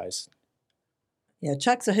EOD guys. Yeah,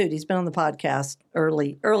 Chuck's a hoot. He's been on the podcast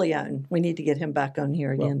early on. We need to get him back on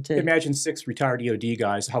here again, too. Imagine 6 retired EOD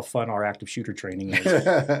guys, how fun our active shooter training is.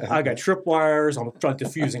 I got tripwires. I'm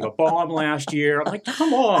defusing a bomb last year. I'm like,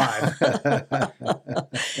 come on.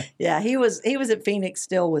 Yeah, he was at Phoenix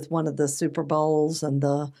still with one of the Super Bowls and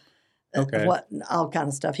the all kind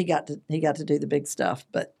of stuff. He got to do the big stuff.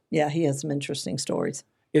 But yeah, he has some interesting stories.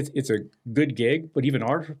 It's a good gig, but even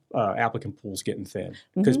our applicant pool's getting thin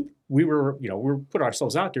because we're put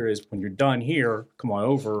ourselves out there as when you're done here, come on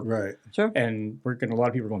over. Right. Sure. And we're getting a lot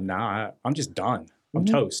of people going, nah, I'm just done. I'm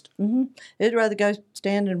toast. They'd rather go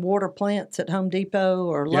stand and water plants at Home Depot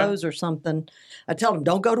or Lowe's or something. I tell them,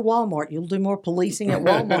 don't go to Walmart. You'll do more policing at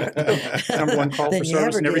Walmart. Number one call for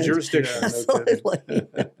service in every jurisdiction. Yeah, Absolutely.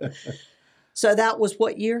 So that was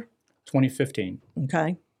what year? 2015.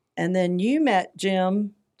 Okay. And then you met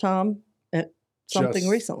Tom, at something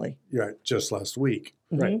recently. Yeah, just last week.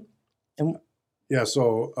 Right. And Yeah,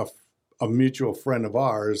 so a mutual friend of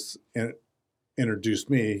ours introduced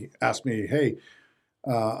me, asked me, "Hey,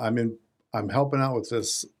 I'm helping out with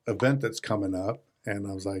this event that's coming up," and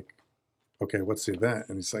I was like, "Okay, what's the event?"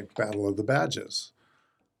 And he's like, "Battle of the Badges."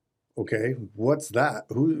 Okay, what's that?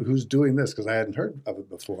 Who's doing this? Because I hadn't heard of it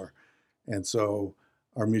before, and so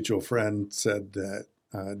our mutual friend said that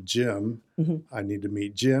Jim, I need to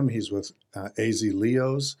meet Jim. He's with AZ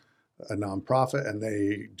Leos, a nonprofit, and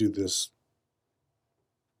they do this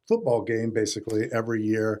football game basically every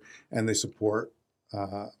year, and they support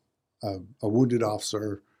a wounded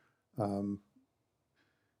officer in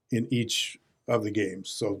each of the games.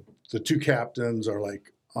 So the 2 captains are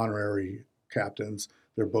like honorary captains.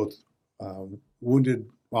 They're both wounded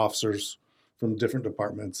officers from different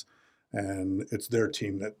departments, and it's their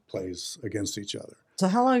team that plays against each other. so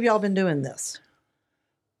how long have y'all been doing this?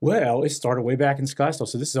 Well, it started way back in Scottsdale,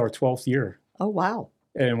 so this is our 12th year. Oh, wow.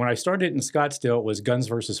 And when I started in Scottsdale, it was guns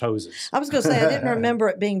versus hoses. I was going to say, I didn't remember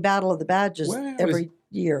it being Battle of the Badges Well, every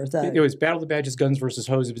year. Though. It was Battle of the Badges, guns versus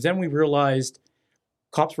hoses. But then we realized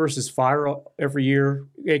cops versus fire every year.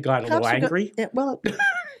 It got a little angry. Well,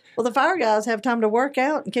 the fire guys have time to work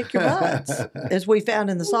out and kick your butts, as we found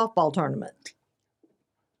in the softball tournament.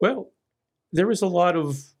 Well, there was a lot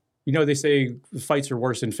of, they say fights are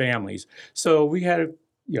worse in families. So we had,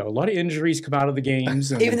 a lot of injuries come out of the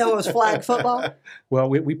games. And, Even though it was flag football? Well,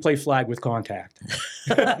 we play flag with contact.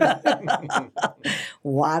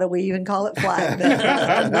 Why do we even call it flag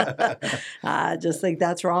then? I just think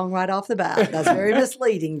that's wrong right off the bat. That's very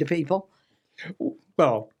misleading to people.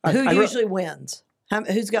 Well, Who usually wins?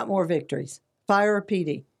 Who's got more victories, fire or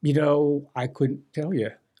PD? I couldn't tell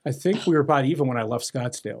you. I think we were about even when I left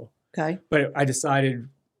Scottsdale. Okay. But I decided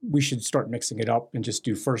we should start mixing it up and just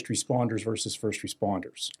do first responders versus first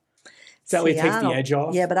responders. That way it takes the edge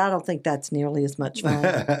off. Yeah, but I don't think that's nearly as much fun.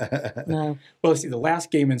 No. Well, see, the last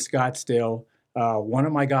game in Scottsdale, one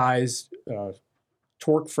of my guys,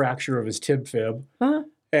 torque fracture of his tib fib. Uh-huh.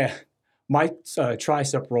 My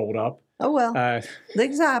tricep rolled up. Oh, well,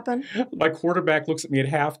 things happen. My quarterback looks at me at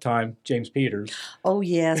halftime, James Peters. Oh,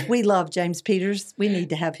 yes. We love James Peters. We need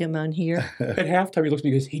to have him on here. At halftime, he looks at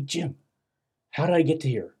me and goes, "Hey, Jim, how did I get to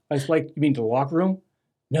here?" I was like, "You mean to the locker room?"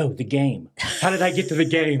 "No, the game. How did I get to the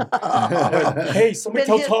game?" Like, "Hey, somebody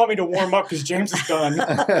tell Tommy to warm up because James is done."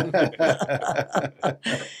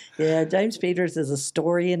 Yeah, James Peters is a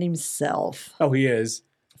story in himself. Oh, he is.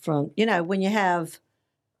 From, when you have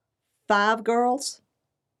 5 girls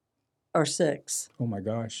or 6. Oh, my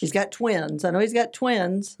gosh. He's got twins. I know he's got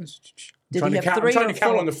twins. I'm trying to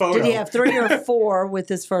count on the photo. Did he have 3 or 4 with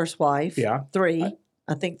his first wife? Yeah. 3.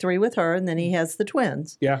 I think 3 with her, and then he has the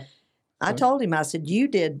twins. Yeah. I told him, I said, you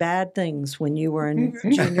did bad things when you were in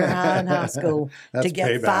junior high and high school to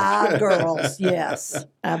get payback. 5 girls. Yes,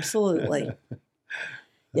 absolutely.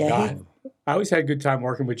 Yeah, God, I always had a good time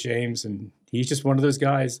working with James, and he's just one of those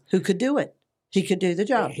guys. who could do it. He could do the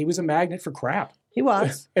job. He was a magnet for crap. He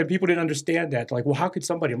was. And people didn't understand that. Like, well, how could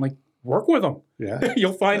somebody? I'm like, work with him. Yeah.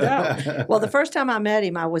 You'll find out. Well, the first time I met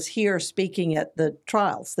him, I was here speaking at the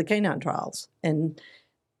trials, the canine trials. And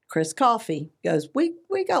Chris Coffey goes, we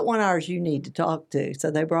got one of ours you need to talk to.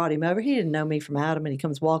 So they brought him over. He didn't know me from Adam, and he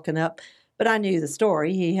comes walking up. But I knew the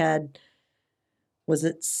story. He had, was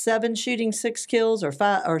it 7 shooting, 6 kills, or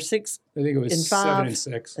 5 or 6? I think it was In 5. 7 and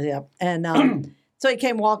 6. Yeah. And so he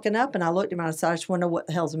came walking up, and I looked at him and I said, I just want to know what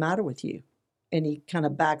the hell's the matter with you. And he kind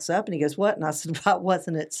of backs up and he goes, "What?" And I said, "Why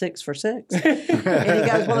wasn't it 6 for 6?" And he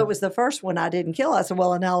goes, "Well, it was the first one I didn't kill." I said,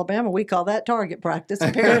 "Well, in Alabama, we call that target practice.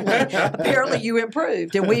 Apparently you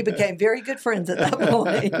improved." And we became very good friends at that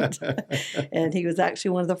point. And he was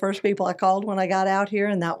actually one of the first people I called when I got out here.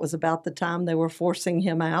 And that was about the time they were forcing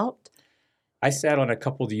him out. I sat on a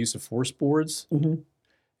couple of the use of force boards, Mhm.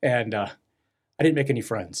 and I didn't make any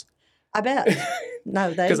friends. I bet.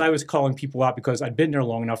 No, they. Because I was calling people out because I'd been there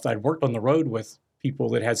long enough that I'd worked on the road with people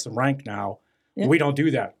that had some rank now. Yeah. We don't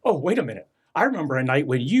do that. Oh, wait a minute. I remember a night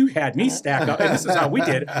when you had me stack up, and this is how we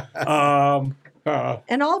did.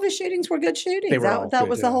 And all of his shootings were good shootings. They were all That good,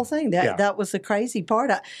 was the whole thing. That was the crazy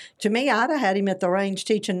part. To me, I'd have had him at the range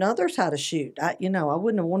teaching others how to shoot. I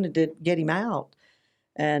wouldn't have wanted to get him out.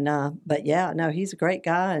 And but yeah, no, he's a great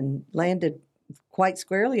guy and landed quite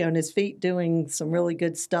squarely on his feet, doing some really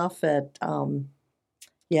good stuff at.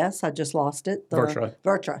 Yes, I just lost it.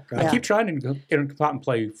 Vertra. I keep trying to get him to come out and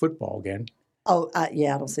play football again. Oh,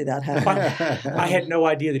 yeah, I don't see that happening. I had no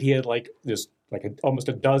idea that he had almost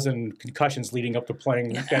a dozen concussions leading up to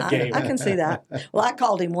playing that game. I can see that. Well, I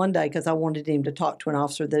called him one day because I wanted him to talk to an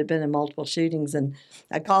officer that had been in multiple shootings. And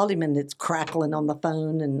I called him and it's crackling on the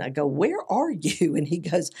phone. And I go, "Where are you?" And he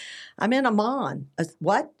goes, "I'm in Amman." I said,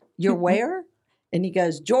 "What? You're where?" And he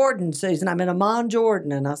goes, "Jordan, Susan. I'm in Amman,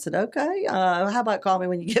 Jordan." And I said, "Okay, how about call me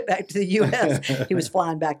when you get back to the U.S.?" He was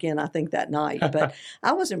flying back in, I think, that night. But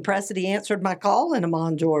I was impressed that he answered my call in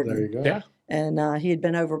Amman, Jordan. There you go. Yeah. And he had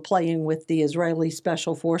been over playing with the Israeli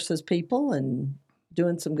Special Forces people and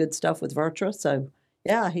doing some good stuff with Vertra. So,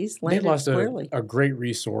 yeah, he's They landed lost squarely. a great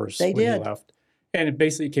resource They when did. he left. And it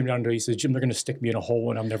basically came down to, he said, "Jim, they're going to stick me in a hole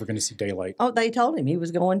and I'm never going to see daylight." Oh, they told him he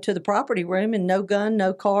was going to the property room and no gun,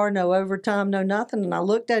 no car, no overtime, no nothing. And I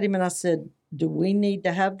looked at him and I said, "Do we need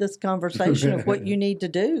to have this conversation of what you need to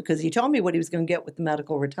do?" Because he told me what he was going to get with the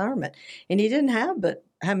medical retirement. And he didn't have but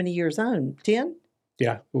how many years on? 10?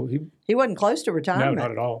 Yeah. Well, He wasn't close to no, retirement.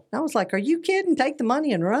 not at all. I was like, "Are you kidding? Take the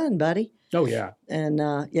money and run, buddy." Oh, yeah. And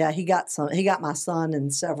yeah, he got my son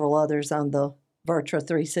and several others on the Vertra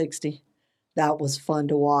 360. That was fun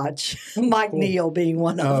to watch. Mike Cool. Neal being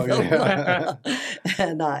one of Oh, them. yeah.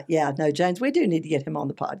 And yeah, no, James, we do need to get him on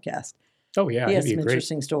the podcast. Oh, yeah. He has He'd some be a great.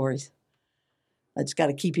 interesting stories. I just got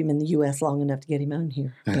to keep him in the U.S. long enough to get him on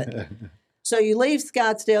here. But so you leave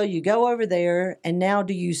Scottsdale, you go over there, and now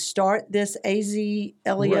do you start this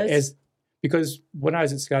AZLEOs? Because when I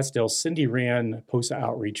was at Scottsdale, Cindy ran post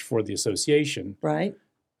outreach for the association. Right?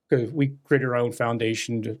 Because we created our own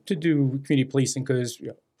foundation to do community policing, because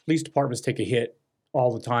police departments take a hit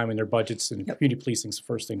all the time in their budgets, and Yep. community policing is the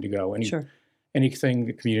first thing to go. Sure. Anything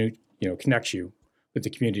the community connects you with the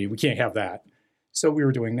community, we can't have that. So we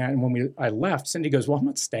were doing that, and when I left, Cindy goes, "Well, I'm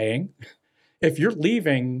not staying. If you're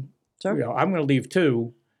leaving, Sure. I'm going to leave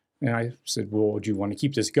too." And I said, "Well, do you want to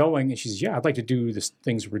keep this going?" And she says, "Yeah, I'd like to do the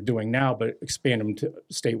things we're doing now, but expand them to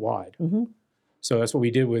statewide." Mm-hmm. So that's what we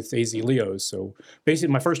did with AZLEOs. So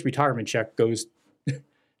basically, my first retirement check goes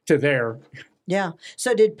to there. Yeah.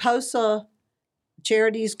 So did POSA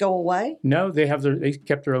charities go away? No, they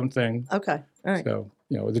kept their own thing. Okay. All right. So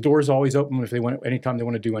the door's always open if they want, anytime they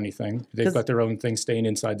want to do anything. They've 'Cause- got their own thing staying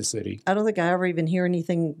inside the city. I don't think I ever even hear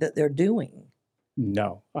anything that they're doing.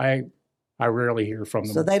 No, I rarely hear from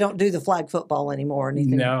them. So they don't do the flag football anymore or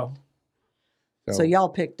anything. No. So y'all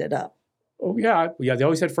picked it up. Oh yeah. They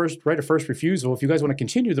always had right of first refusal. If you guys want to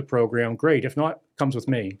continue the program, great. If not, comes with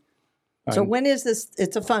me. So when is this?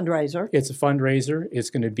 It's a fundraiser. It's a fundraiser. It's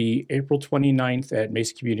going to be April 29th at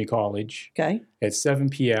Mesa Community College Okay. at 7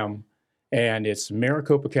 p.m. And it's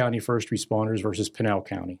Maricopa County First Responders versus Pinell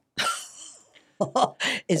County.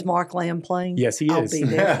 Is Mark Lamb playing? Yes, he I'll is. be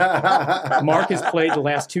there. Mark has played the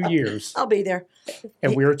last 2 years, I'll be there.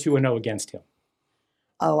 and we're 2-0 against him.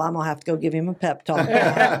 Oh, I'm going to have to go give him a pep talk.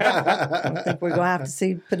 I think we're going to have to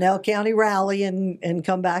see Pinell County rally and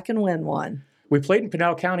come back and win one. We played in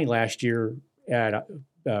Pinell County last year at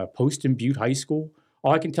Post and Butte High School.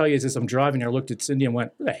 All I can tell you is, as I'm driving there, I looked at Cindy and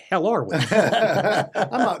went, "Where the hell are we?"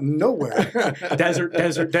 I'm out nowhere. Desert.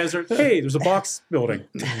 Hey, there's a box building.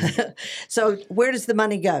 So where does the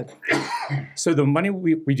money go? So the money,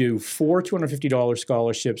 we do 4 $250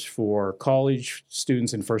 scholarships for college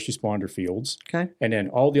students in first responder fields. Okay. And then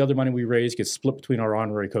all the other money we raise gets split between our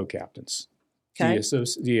honorary co-captains. Okay.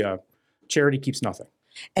 The charity keeps nothing.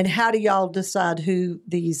 And how do y'all decide who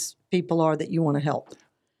these people are that you want to help?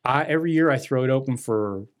 Every year I throw it open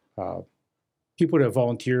for people to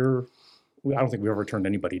volunteer. I don't think we've ever turned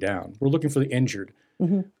anybody down. We're looking for the injured.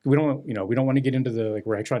 Mhm. We don't want to get into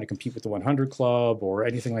we're trying to compete with the 100 Club or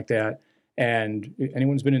anything like that. And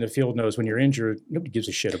anyone who's been in the field knows when you're injured, nobody gives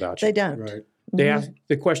a shit about you. They don't. Right. They ask,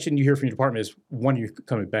 the question you hear from your department is, when are you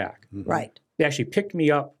coming back? Right. They actually picked me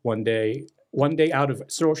up one day out of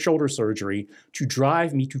shoulder surgery to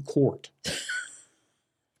drive me to court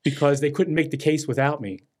because they couldn't make the case without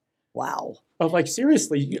me. Wow. I'm like,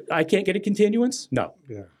 seriously, I can't get a continuance? No.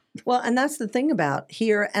 Yeah. Well, and that's the thing about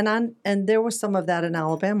here, and there was some of that in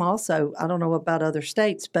Alabama also. I don't know about other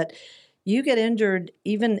states, but you get injured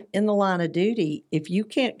even in the line of duty. If you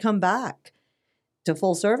can't come back to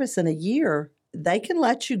full service in a year, they can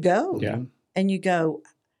let you go. Yeah. And you go,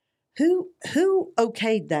 who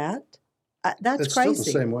okayed that? That's It's crazy.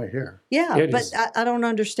 still the same way here. Yeah, It but is. I don't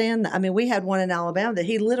understand that. I mean, we had one in Alabama that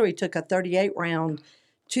he literally took a 38 round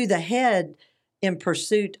to the head in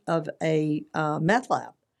pursuit of a meth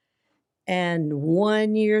lab. And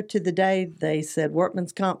 1 year to the day, they said,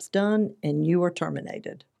 workman's comp's done and you are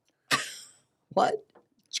terminated. What?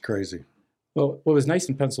 It's crazy. Well, what was nice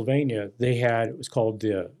in Pennsylvania, they had, it was called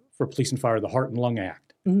for police and fire, the Heart and Lung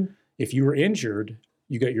Act. Mhm. If you were injured,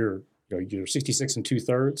 you got your 66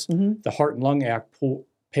 2/3. Mhm. The Heart and Lung Act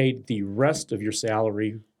paid the rest of your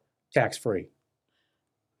salary tax-free.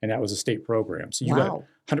 And that was a state program. So you got Wow.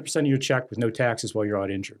 100% of your check with no taxes while you're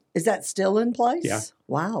out injured. Is that still in place? Yeah.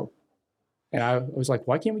 Wow. And I was like,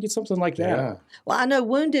 why can't we get something like that? Yeah. Well, I know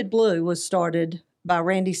Wounded Blue was started by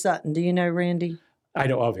Randy Sutton. Do you know Randy? I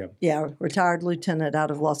know of him. Yeah, retired lieutenant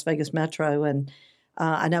out of Las Vegas Metro. And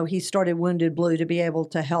I know he started Wounded Blue to be able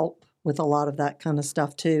to help with a lot of that kind of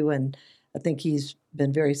stuff too. And I think he's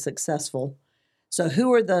been very successful. So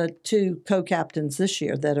who are the two co-captains this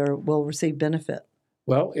year that will receive benefit?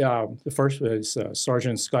 Well, the first was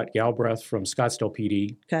Sergeant Scott Galbraith from Scottsdale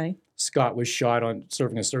PD. Okay. Scott was shot on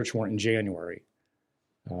serving a search warrant in January.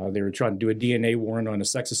 They were trying to do a DNA warrant on a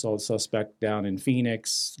sex assault suspect down in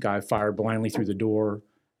Phoenix. Guy fired blindly through the door,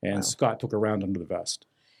 and Wow. Scott took a round under the vest.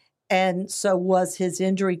 And so was his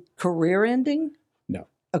injury career ending? No.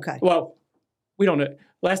 Okay. Well, we don't know.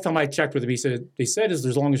 Last time I checked with him, they said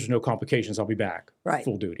as long as there's no complications, I'll be back Right.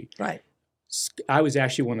 full duty. Right. I was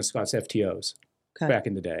actually one of Scott's FTOs Okay. back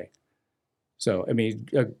in the day. So, I mean,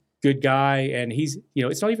 a good guy, and he's,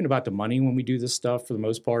 it's not even about the money when we do this stuff for the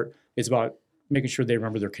most part. It's about making sure they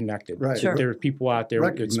remember they're connected. Right. Sure. There are people out there,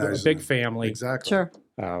 it's a Recognize big them. family. Exactly. Sure.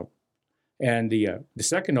 And the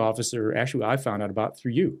second officer, actually, I found out about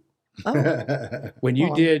through you. Oh, When you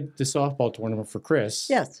Well, did the softball tournament for Chris,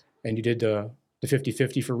 yes. and you did the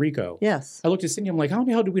 50-50 for Rico, Yes. I looked at Cindy, I'm like, how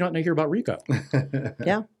the hell did we not hear about Rico?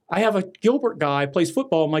 Yeah. I have a Gilbert guy plays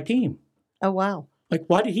football on my team. Oh, wow. Like,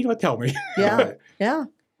 why did he not tell me? Yeah. Right. Yeah.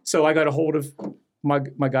 So I got a hold of my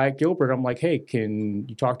guy at Gilbert. I'm like, hey, can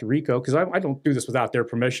you talk to Rico? Because I don't do this without their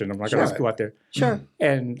permission. I'm not going to Sure. go out there. Sure.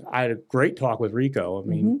 And I had a great talk with Rico. I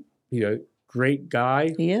mean, he's a great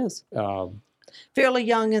guy. He is. Um, Fairly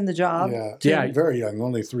young in the job. Yeah. Yeah. Very young,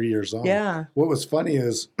 only 3 years on. Yeah. What was funny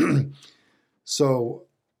is, so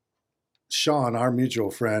Sean, our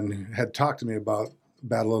mutual friend, had talked to me about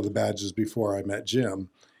Battle of the Badges before I met Jim.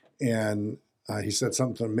 And he said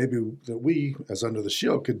something maybe that we, as Under the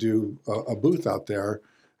Shield, could do a booth out there.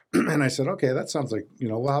 And I said, okay, that sounds like,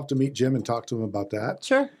 we'll have to meet Jim and talk to him about that.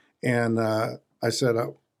 Sure. And I said,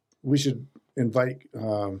 we should invite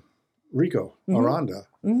Rico Aranda.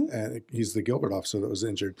 Mhm. And he's the Gilbert officer that was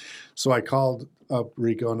injured. So I called up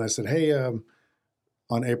Rico and I said, hey, on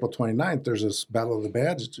April 29th, there's this Battle of the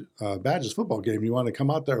Badges football game. You want to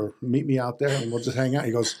come out there or meet me out there and we'll just hang out?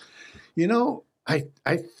 He goes,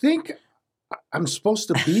 I think I'm supposed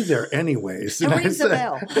to be there anyways. It I rings a said,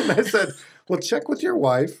 bell. And I said, well, check with your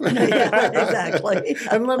wife. Yeah, exactly.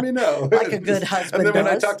 And let me know. Like a good husband And then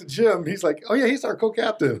when I does. talked to Jim, he's like, oh, yeah, he's our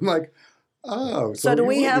co-captain. I'm like, oh. So do you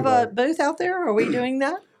we will have be a there. booth out there? Are we doing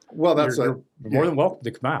that? Well, that's you're more than welcome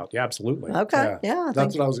to come out. Yeah, absolutely. Okay. Yeah. I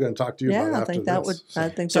that's think, what I was going to talk to you about I after think that this. would. So- I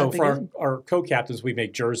think So that'd be for good. our co-captains, we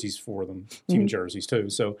make jerseys for them, team jerseys too.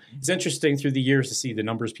 So it's interesting through the years to see the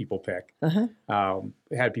numbers people pick. Uh-huh.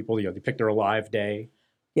 We had people, they picked their alive day.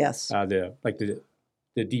 Yes.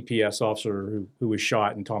 The DPS officer who was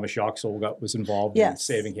shot and Thomas Yoxel was involved in Yes.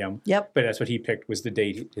 saving him. Yep. But that's what he picked was the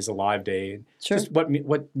date, his alive day. And Sure. Just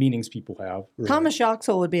what meanings people have. Thomas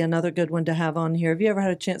Yoxel would be another good one to have on here. Have you ever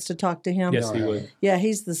had a chance to talk to him? Yes, No, he I would. haven't. Yeah,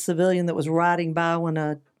 he's the civilian that was riding by when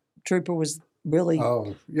a trooper was really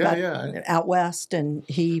Oh, yeah. out west, and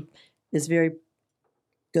he is very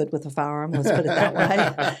good with a firearm. Let's put it that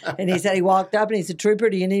way. And he said he walked up and he said, "Trooper,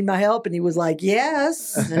 do you need my help?" And he was like,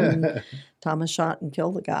 "Yes." And Thomas shot and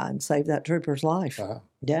killed the guy and saved that trooper's life. Wow.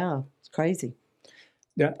 Yeah, it's crazy.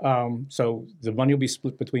 Yeah. So the money will be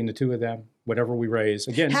split between the two of them, whatever we raise.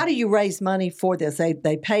 Again, How do you raise money for this? They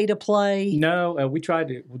pay to play. no, we'll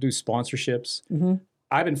do sponsorships. Mm-hmm.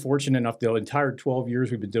 I've been fortunate enough the entire 12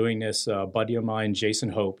 years we've been doing this. A buddy of mine, Jason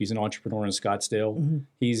Hope, he's an entrepreneur in Scottsdale. Mm-hmm.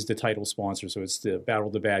 He's the title sponsor, so it's the Battle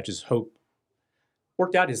of the Badges. Hope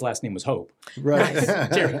worked out. His last name was Hope. Right.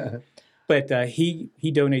 But But he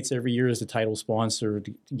donates every year as the title sponsor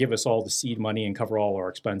to give us all the seed money and cover all our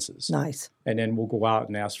expenses. Nice. And then we'll go out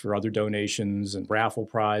and ask for other donations and raffle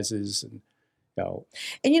prizes. And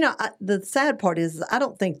And the sad part is I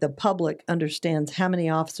don't think the public understands how many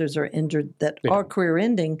officers are injured that are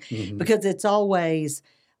career-ending Mhm. because it's always,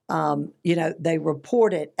 they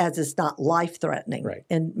report it as it's not life-threatening. Right.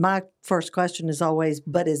 And my first question is always,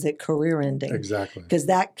 but is it career-ending? Exactly. Because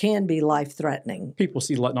that can be life-threatening. people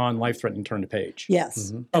see non-life-threatening turn the page.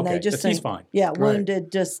 Yes. Mhm. And Okay, they just he's think, fine. yeah, Right.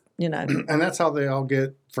 wounded, just, And that's how they all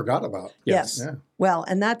get forgot about. Yes. Yeah. Well,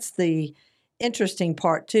 and that's the interesting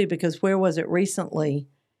part too, because where was it recently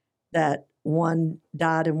that one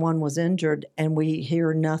died and one was injured, and we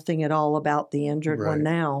hear nothing at all about the injured Right. one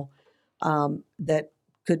now? That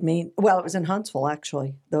could mean, well, it was in Huntsville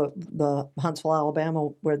actually, the Huntsville, Alabama,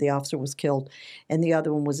 where the officer was killed, and the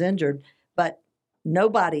other one was injured. But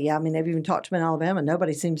nobody, I mean, they've even talked to him in Alabama.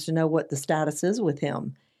 Nobody seems to know what the status is with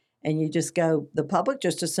him. And you just go, the public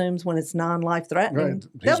just assumes when it's non-life threatening, Right.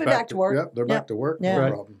 they'll He's be back to work. Yep, they're back to work. Yeah. No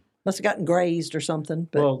Right. problem. Must have gotten grazed or something.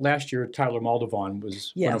 But Well, last year, Tyler Moldavon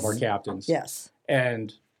was one of our Yes. captains. yes,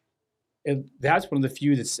 And that's one of the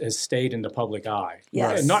few that has stayed in the public eye.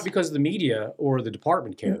 Yes. And not because of the media or the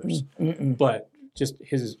department cares, Mm-mm. but just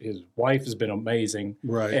his wife has been amazing.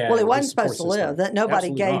 Right. And Well, he his wasn't support supposed to live. system. That nobody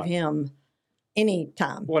Absolutely gave not. him any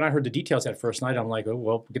time. When I heard the details that first night, I'm like, oh,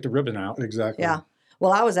 well, get the ribbon out. Exactly. Yeah.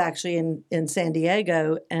 Well, I was actually in San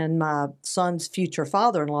Diego, and my son's future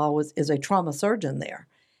father-in-law is a trauma surgeon there.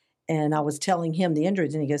 And I was telling him the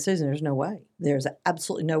injuries, and he goes, Susan, there's no way. There's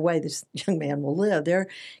absolutely no way this young man will live. They're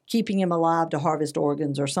keeping him alive to harvest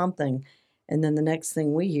organs or something. And then the next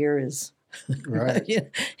thing we hear is, Right. he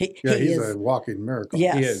Yeah, he's is, a walking miracle.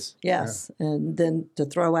 yes, He is. yes. And then to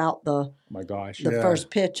throw out the Oh my gosh. the Yeah. first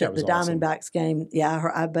pitch That at the was awesome. Diamondbacks game,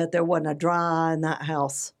 I bet there wasn't a dry eye in that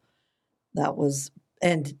house. That was,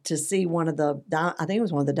 and to see one of the, I think it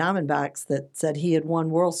was one of the Diamondbacks that said he had won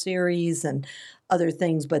World Series and other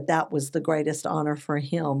things, but that was the greatest honor for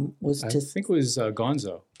him was I to. think it was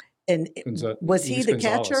Gonzo. And was he Luis the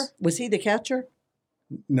Gonzalez. catcher? Was he the catcher?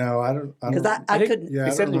 No, I don't. Because I I think- couldn't. Yeah, I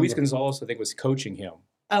They said don't Luis remember. Gonzalez, I think, was coaching him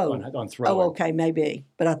Oh, on throwing. okay, maybe.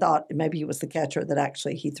 But I thought maybe he was the catcher that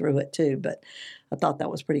actually he threw it too. But I thought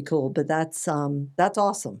that was pretty cool. But that's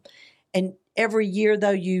awesome. And every year though,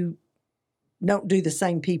 you don't do the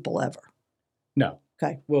same people ever. No.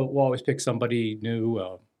 Okay. We'll always pick somebody new.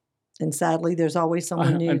 And sadly, there's always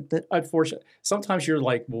someone new that Unfortunately, sometimes you're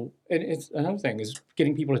like, well, and it's another thing is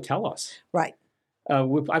getting people to tell us. right.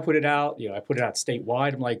 I put it out, I put it out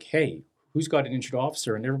statewide. I'm like, hey, who's got an injured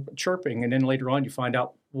officer? And they're chirping. And then later on, you find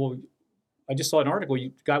out, well, I just saw an article.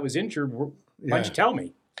 The guy was injured. Why'd Yeah. you tell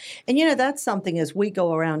me? And that's something as we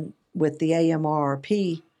go around with the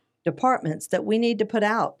AMRP departments that we need to put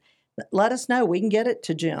out. Let us know. We can get it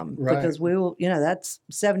to Jim Right. because we will, that's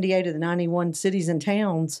 78 of the 91 cities and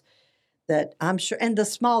towns that I'm sure, and the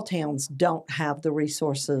small towns don't have the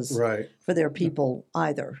resources Right. for their people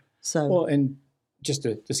either. So, Well, and just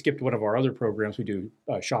to skip to one of our other programs, we do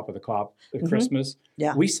Shop with a Cop at Christmas.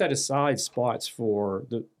 Yeah. We set aside spots for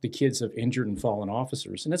the kids of injured and fallen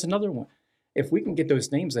officers. And that's another one. If we can get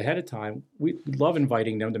those names ahead of time, we love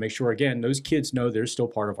inviting them to make sure, again, those kids know they're still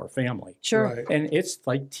part of our family. sure. Right. And it's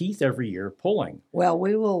like teeth every year pulling. Well,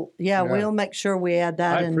 we will, Yeah. we'll make sure we add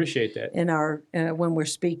that I in, appreciate that. in our, when we're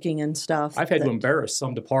speaking and stuff. I've had to that- embarrass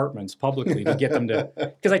some departments publicly to get them to,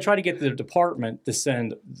 because I try to get the department to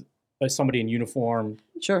send somebody in uniform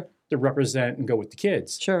Sure, to represent and go with the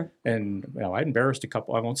kids. sure. And I embarrassed a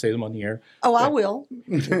couple. I won't say them on the air. Oh, I will.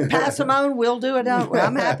 Pass them on. We'll do it.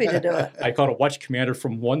 I'm happy to do it. I called a watch commander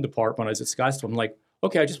from one department when I was at Scottsdale. I'm like,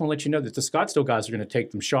 okay, I just want to let you know that the Scottsdale guys are going to take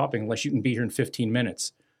them shopping unless you can be here in 15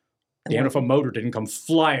 minutes. Damn if a motor didn't come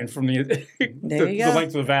flying from the There you the go. length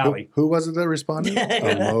of the valley. Who was it that responded?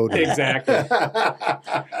 A motor. Exactly.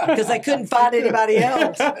 Because they couldn't find anybody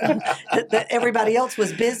else. Everybody else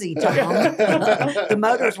was busy, Tom. The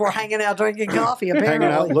motors were hanging out drinking coffee, apparently. Hanging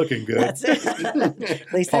out looking good. That's it.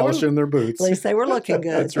 At least they were, Polishing their boots. at least they were looking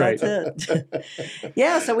good. That's right. it.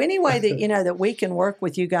 Yeah, so any way that, that we can work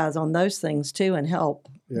with you guys on those things too and help,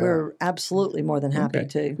 Yeah. we're absolutely more than happy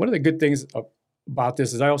to. One of the good things about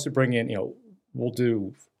this is I also bring in,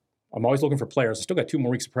 I'm always looking for players. I still got 2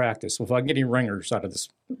 more weeks of practice. So if I can get any ringers out of this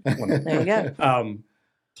one. There you go.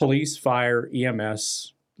 Police, fire,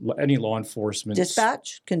 EMS, any law enforcement.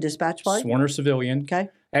 Dispatch? Can dispatch play? Sworn or civilian. Okay.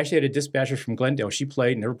 I actually had a dispatcher from Glendale. She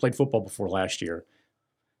never played football before last year.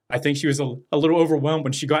 I think she was a little overwhelmed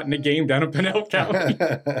when she got in the game down in Pinell County.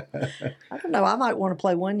 I don't know. I might want to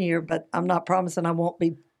play one year, but I'm not promising I won't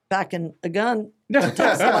be packing a gun to take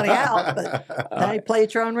somebody out, but hey, play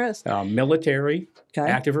at your own risk. Military, Okay.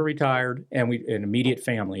 active or retired, and an immediate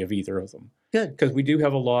family of either of them. Good. Because we do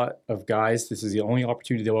have a lot of guys, this is the only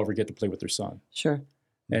opportunity they'll ever get to play with their son. Sure.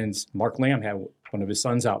 And Mark Lamb had one of his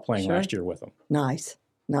sons out playing Sure. last year with him. Nice.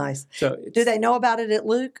 Nice. So Do they know about it at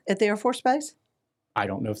Luke at the Air Force Base? I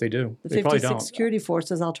don't know if they do. The They probably 56 don't. Security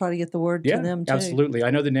Forces, I'll try to get the word Yeah, to them too. absolutely.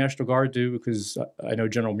 I know the National Guard do because I know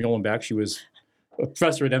General Muhlenbeck. She was a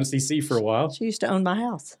professor at MCC for a while. She used to own my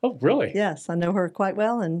house. Oh, really? Yes, I know her quite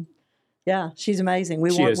well, and yeah, she's amazing.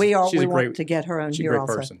 We She want is. we are She's we a want great- to get her on she's a here great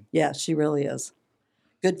also. person. Yeah, she really is.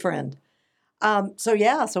 Good friend. So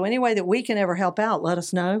any way that we can ever help out, let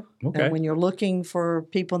us know. Okay. And when you're looking for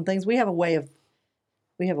people and things, we have a way of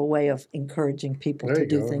encouraging people There to you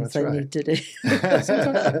do go. things That's they right. need to do.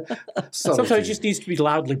 Sometimes it just needs to be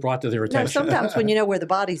loudly brought to their No, attention. sometimes when you know where the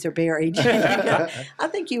bodies are buried, you go, I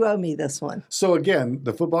think you owe me this one. So again,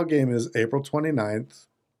 the football game is April 29th,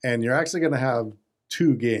 and you're actually going to have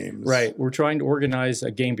 2 games. Right. We're trying to organize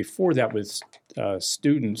a game before that with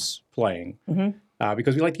students playing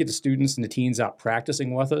because we like to get the students and the teens out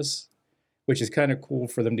practicing with us, which is kind of cool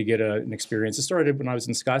for them to get an experience. It started when I was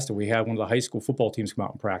in Scottsdale. We had one of the high school football teams come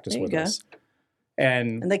out and practice There you with go. us.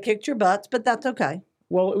 And And they kicked your butts, but that's okay.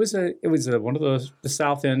 well, it was one of the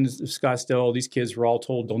south ends of Scottsdale. These kids were all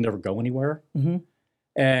told they'll never go anywhere. Mhm.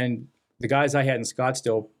 And the guys I had in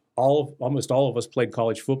Scottsdale, almost all of us played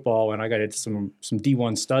college football, and I got into some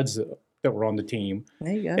D1 studs that were on the team.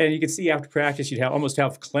 There you go. And you could see after practice, you'd almost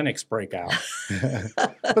have clinics break out.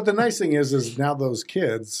 But the nice thing is now those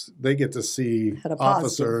kids, they get to see Had a positive.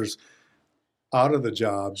 officers out of the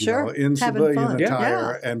job, Sure. in Having civilian fun.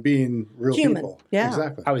 attire and being real Human. people. Yeah.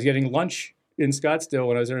 Exactly. I was getting lunch in Scottsdale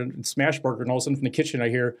when I was there in Smashburger, and all of a sudden from the kitchen I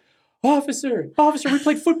hear, Officer, we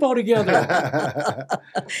played football together.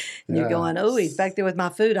 And you're going, oh, he's back there with my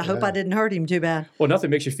food. I hope I didn't hurt him too bad. Well, nothing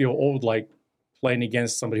makes you feel old like playing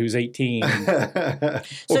against somebody who's 18.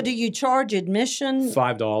 So do you charge admission?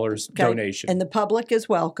 $5 Okay. donation. And the public is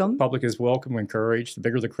welcome. Public is welcome, encouraged. The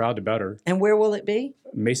bigger the crowd, the better. And where will it be?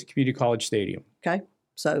 Mesa Community College Stadium. Okay.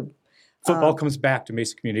 So Football comes back to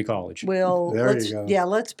Mesa Community College. There you go.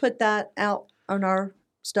 let's put that out on our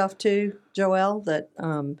stuff too, Joelle, that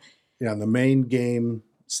Yeah, and the main game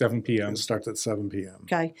 7 p.m. starts at 7 p.m.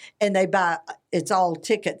 okay. And it's all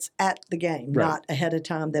tickets at the game, Right. not ahead of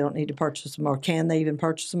time. They don't need to purchase them, or can they even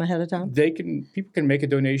purchase them ahead of time? People can make a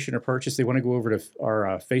donation or purchase. They want to go over to our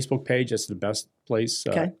Facebook page. That's the best place.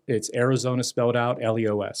 Okay. It's Arizona spelled out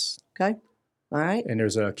LEOS. Okay. All right. And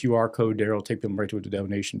there's a QR code there. It'll take them right to the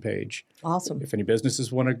donation page. Awesome. If any businesses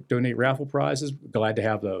want to donate raffle prizes, glad to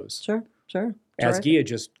have those. Sure. Terrific. Asgia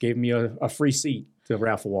just gave me a free seat to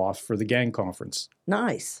raffle off for the gang conference.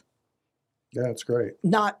 Nice. Yeah, it's great.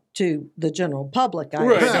 Not to the general public, I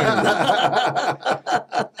Right. assume.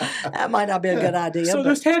 That might not be a good idea. So but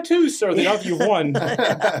there's tattoos, sir, that of you won.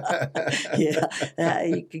 yeah,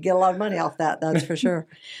 you could get a lot of money off that, that's for sure.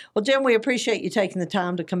 Well, Jim, we appreciate you taking the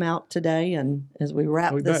time to come out today, and as we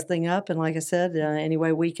wrap We this bet. thing up, and like I said, any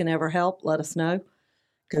way we can ever help, let us know,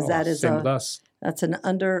 because that is Same with us. that's an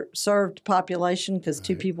underserved population, because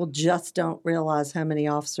two people just don't realize how many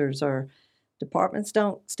officers or departments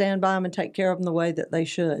don't stand by them and take care of them the way that they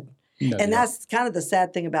should. No, And yeah. that's kind of the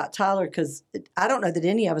sad thing about Tyler, because I don't know that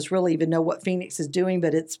any of us really even know what Phoenix is doing,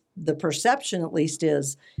 but it's the perception, at least,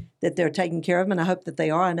 is that they're taking care of them, and I hope that they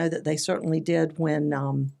are. I know that they certainly did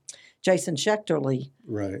when Jason Schechterly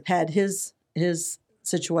Right. had his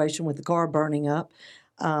situation with the car burning up,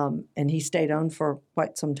 and he stayed on for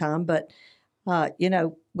quite some time. But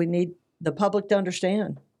we need the public to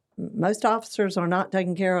understand. Most officers are not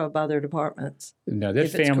taken care of by their departments. No, that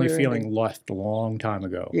if it's family clear feeling left a long time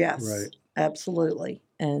ago. Yes, Right. absolutely.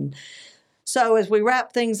 And so as we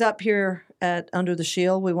wrap things up here at Under the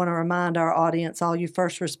Shield, we want to remind our audience, all you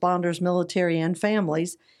first responders, military, and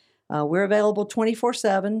families, we're available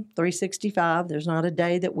 24/7, 365. There's not a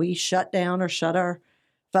day that we shut down or shut our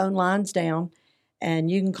phone lines down.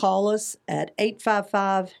 And you can call us at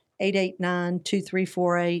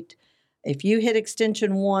 855-889-2348. If you hit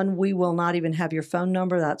extension 1, we will not even have your phone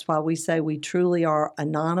number. That's why we say we truly are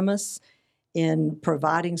anonymous in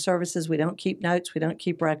providing services. We don't keep notes. We don't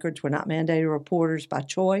keep records. We're not mandated reporters by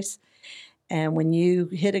choice. And when you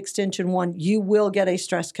hit extension 1, you will get a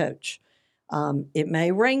stress coach. It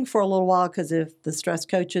may ring for a little while, because if the stress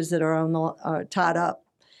coaches that are tied up,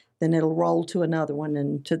 then it'll roll to another one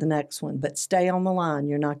and to the next one. But stay on the line.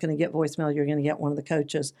 You're not going to get voicemail. You're going to get one of the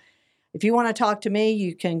coaches. If you want to talk to me,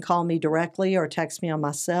 you can call me directly or text me on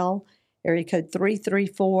my cell, area code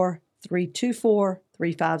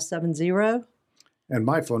 334-324-3570. And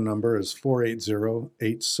my phone number is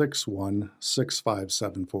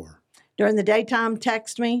 480-861-6574. During the daytime,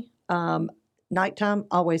 text me. Nighttime,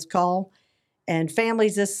 always call. And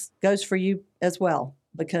families, this goes for you as well,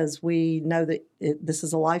 because we know that this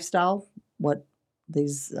is a lifestyle, what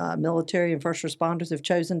these military and first responders have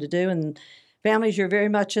chosen to do. And families, you're very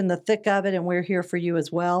much in the thick of it, and we're here for you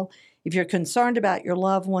as well. If you're concerned about your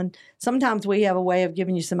loved one, sometimes we have a way of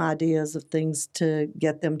giving you some ideas of things to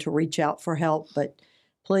get them to reach out for help, but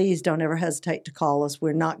please don't ever hesitate to call us.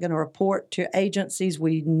 We're not going to report to agencies.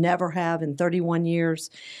 We never have in 31 years.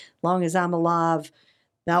 As long as I'm alive,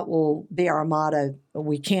 that will be our motto.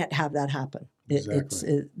 We can't have that happen.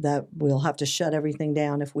 Exactly. That we'll have to shut everything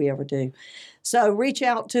down if we ever do. So reach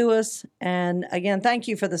out to us. And again, thank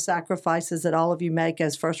you for the sacrifices that all of you make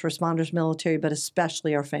as first responders, military, but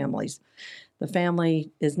especially our families. The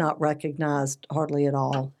family is not recognized hardly at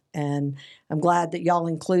all. And I'm glad that y'all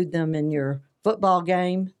include them in your football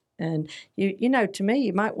game. And, you know, to me,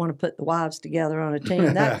 you might want to put the wives together on a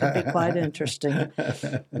team. That could be quite interesting.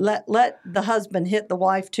 Let the husband hit the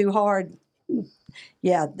wife too hard.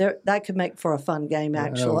 Yeah, that could make for a fun game,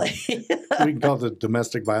 actually. We can call it the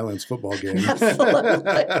domestic violence football game.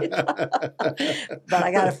 Absolutely. But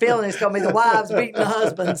I got a feeling it's going to be the wives beating the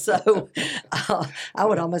husbands, so I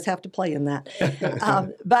would almost have to play in that.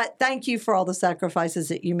 But thank you for all the sacrifices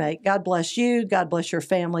that you make. God bless you. God bless your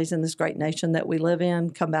families in this great nation that we live in.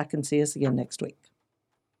 Come back and see us again next week.